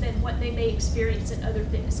course than what they may experience in other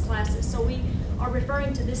fitness classes. So we are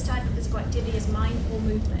referring to this type of physical activity as mindful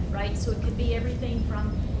movement, right? So it could be everything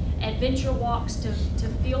from adventure walks to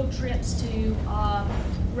field trips to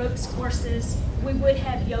ropes courses. We would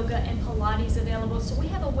have yoga and Pilates available. So we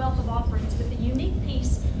have a wealth of offerings, but the unique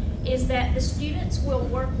piece is that the students will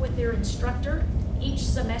work with their instructor each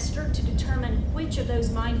semester to determine which of those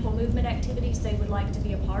mindful movement activities they would like to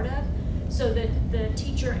be a part of, so that the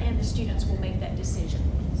teacher and the students will make that decision.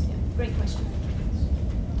 So, great question.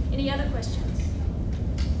 Any other questions?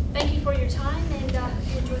 Thank you for your time, and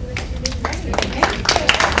you enjoy the rest of your meeting.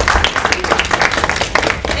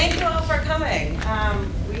 Thank you all for coming.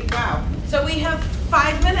 Wow. So we have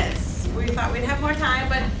 5 minutes. We thought we'd have more time,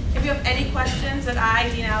 but if you have any questions that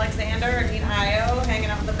Dean Alexander, or Dean Io, hanging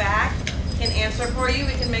out in the back, can answer for you,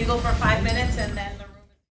 we can mingle for 5 minutes and then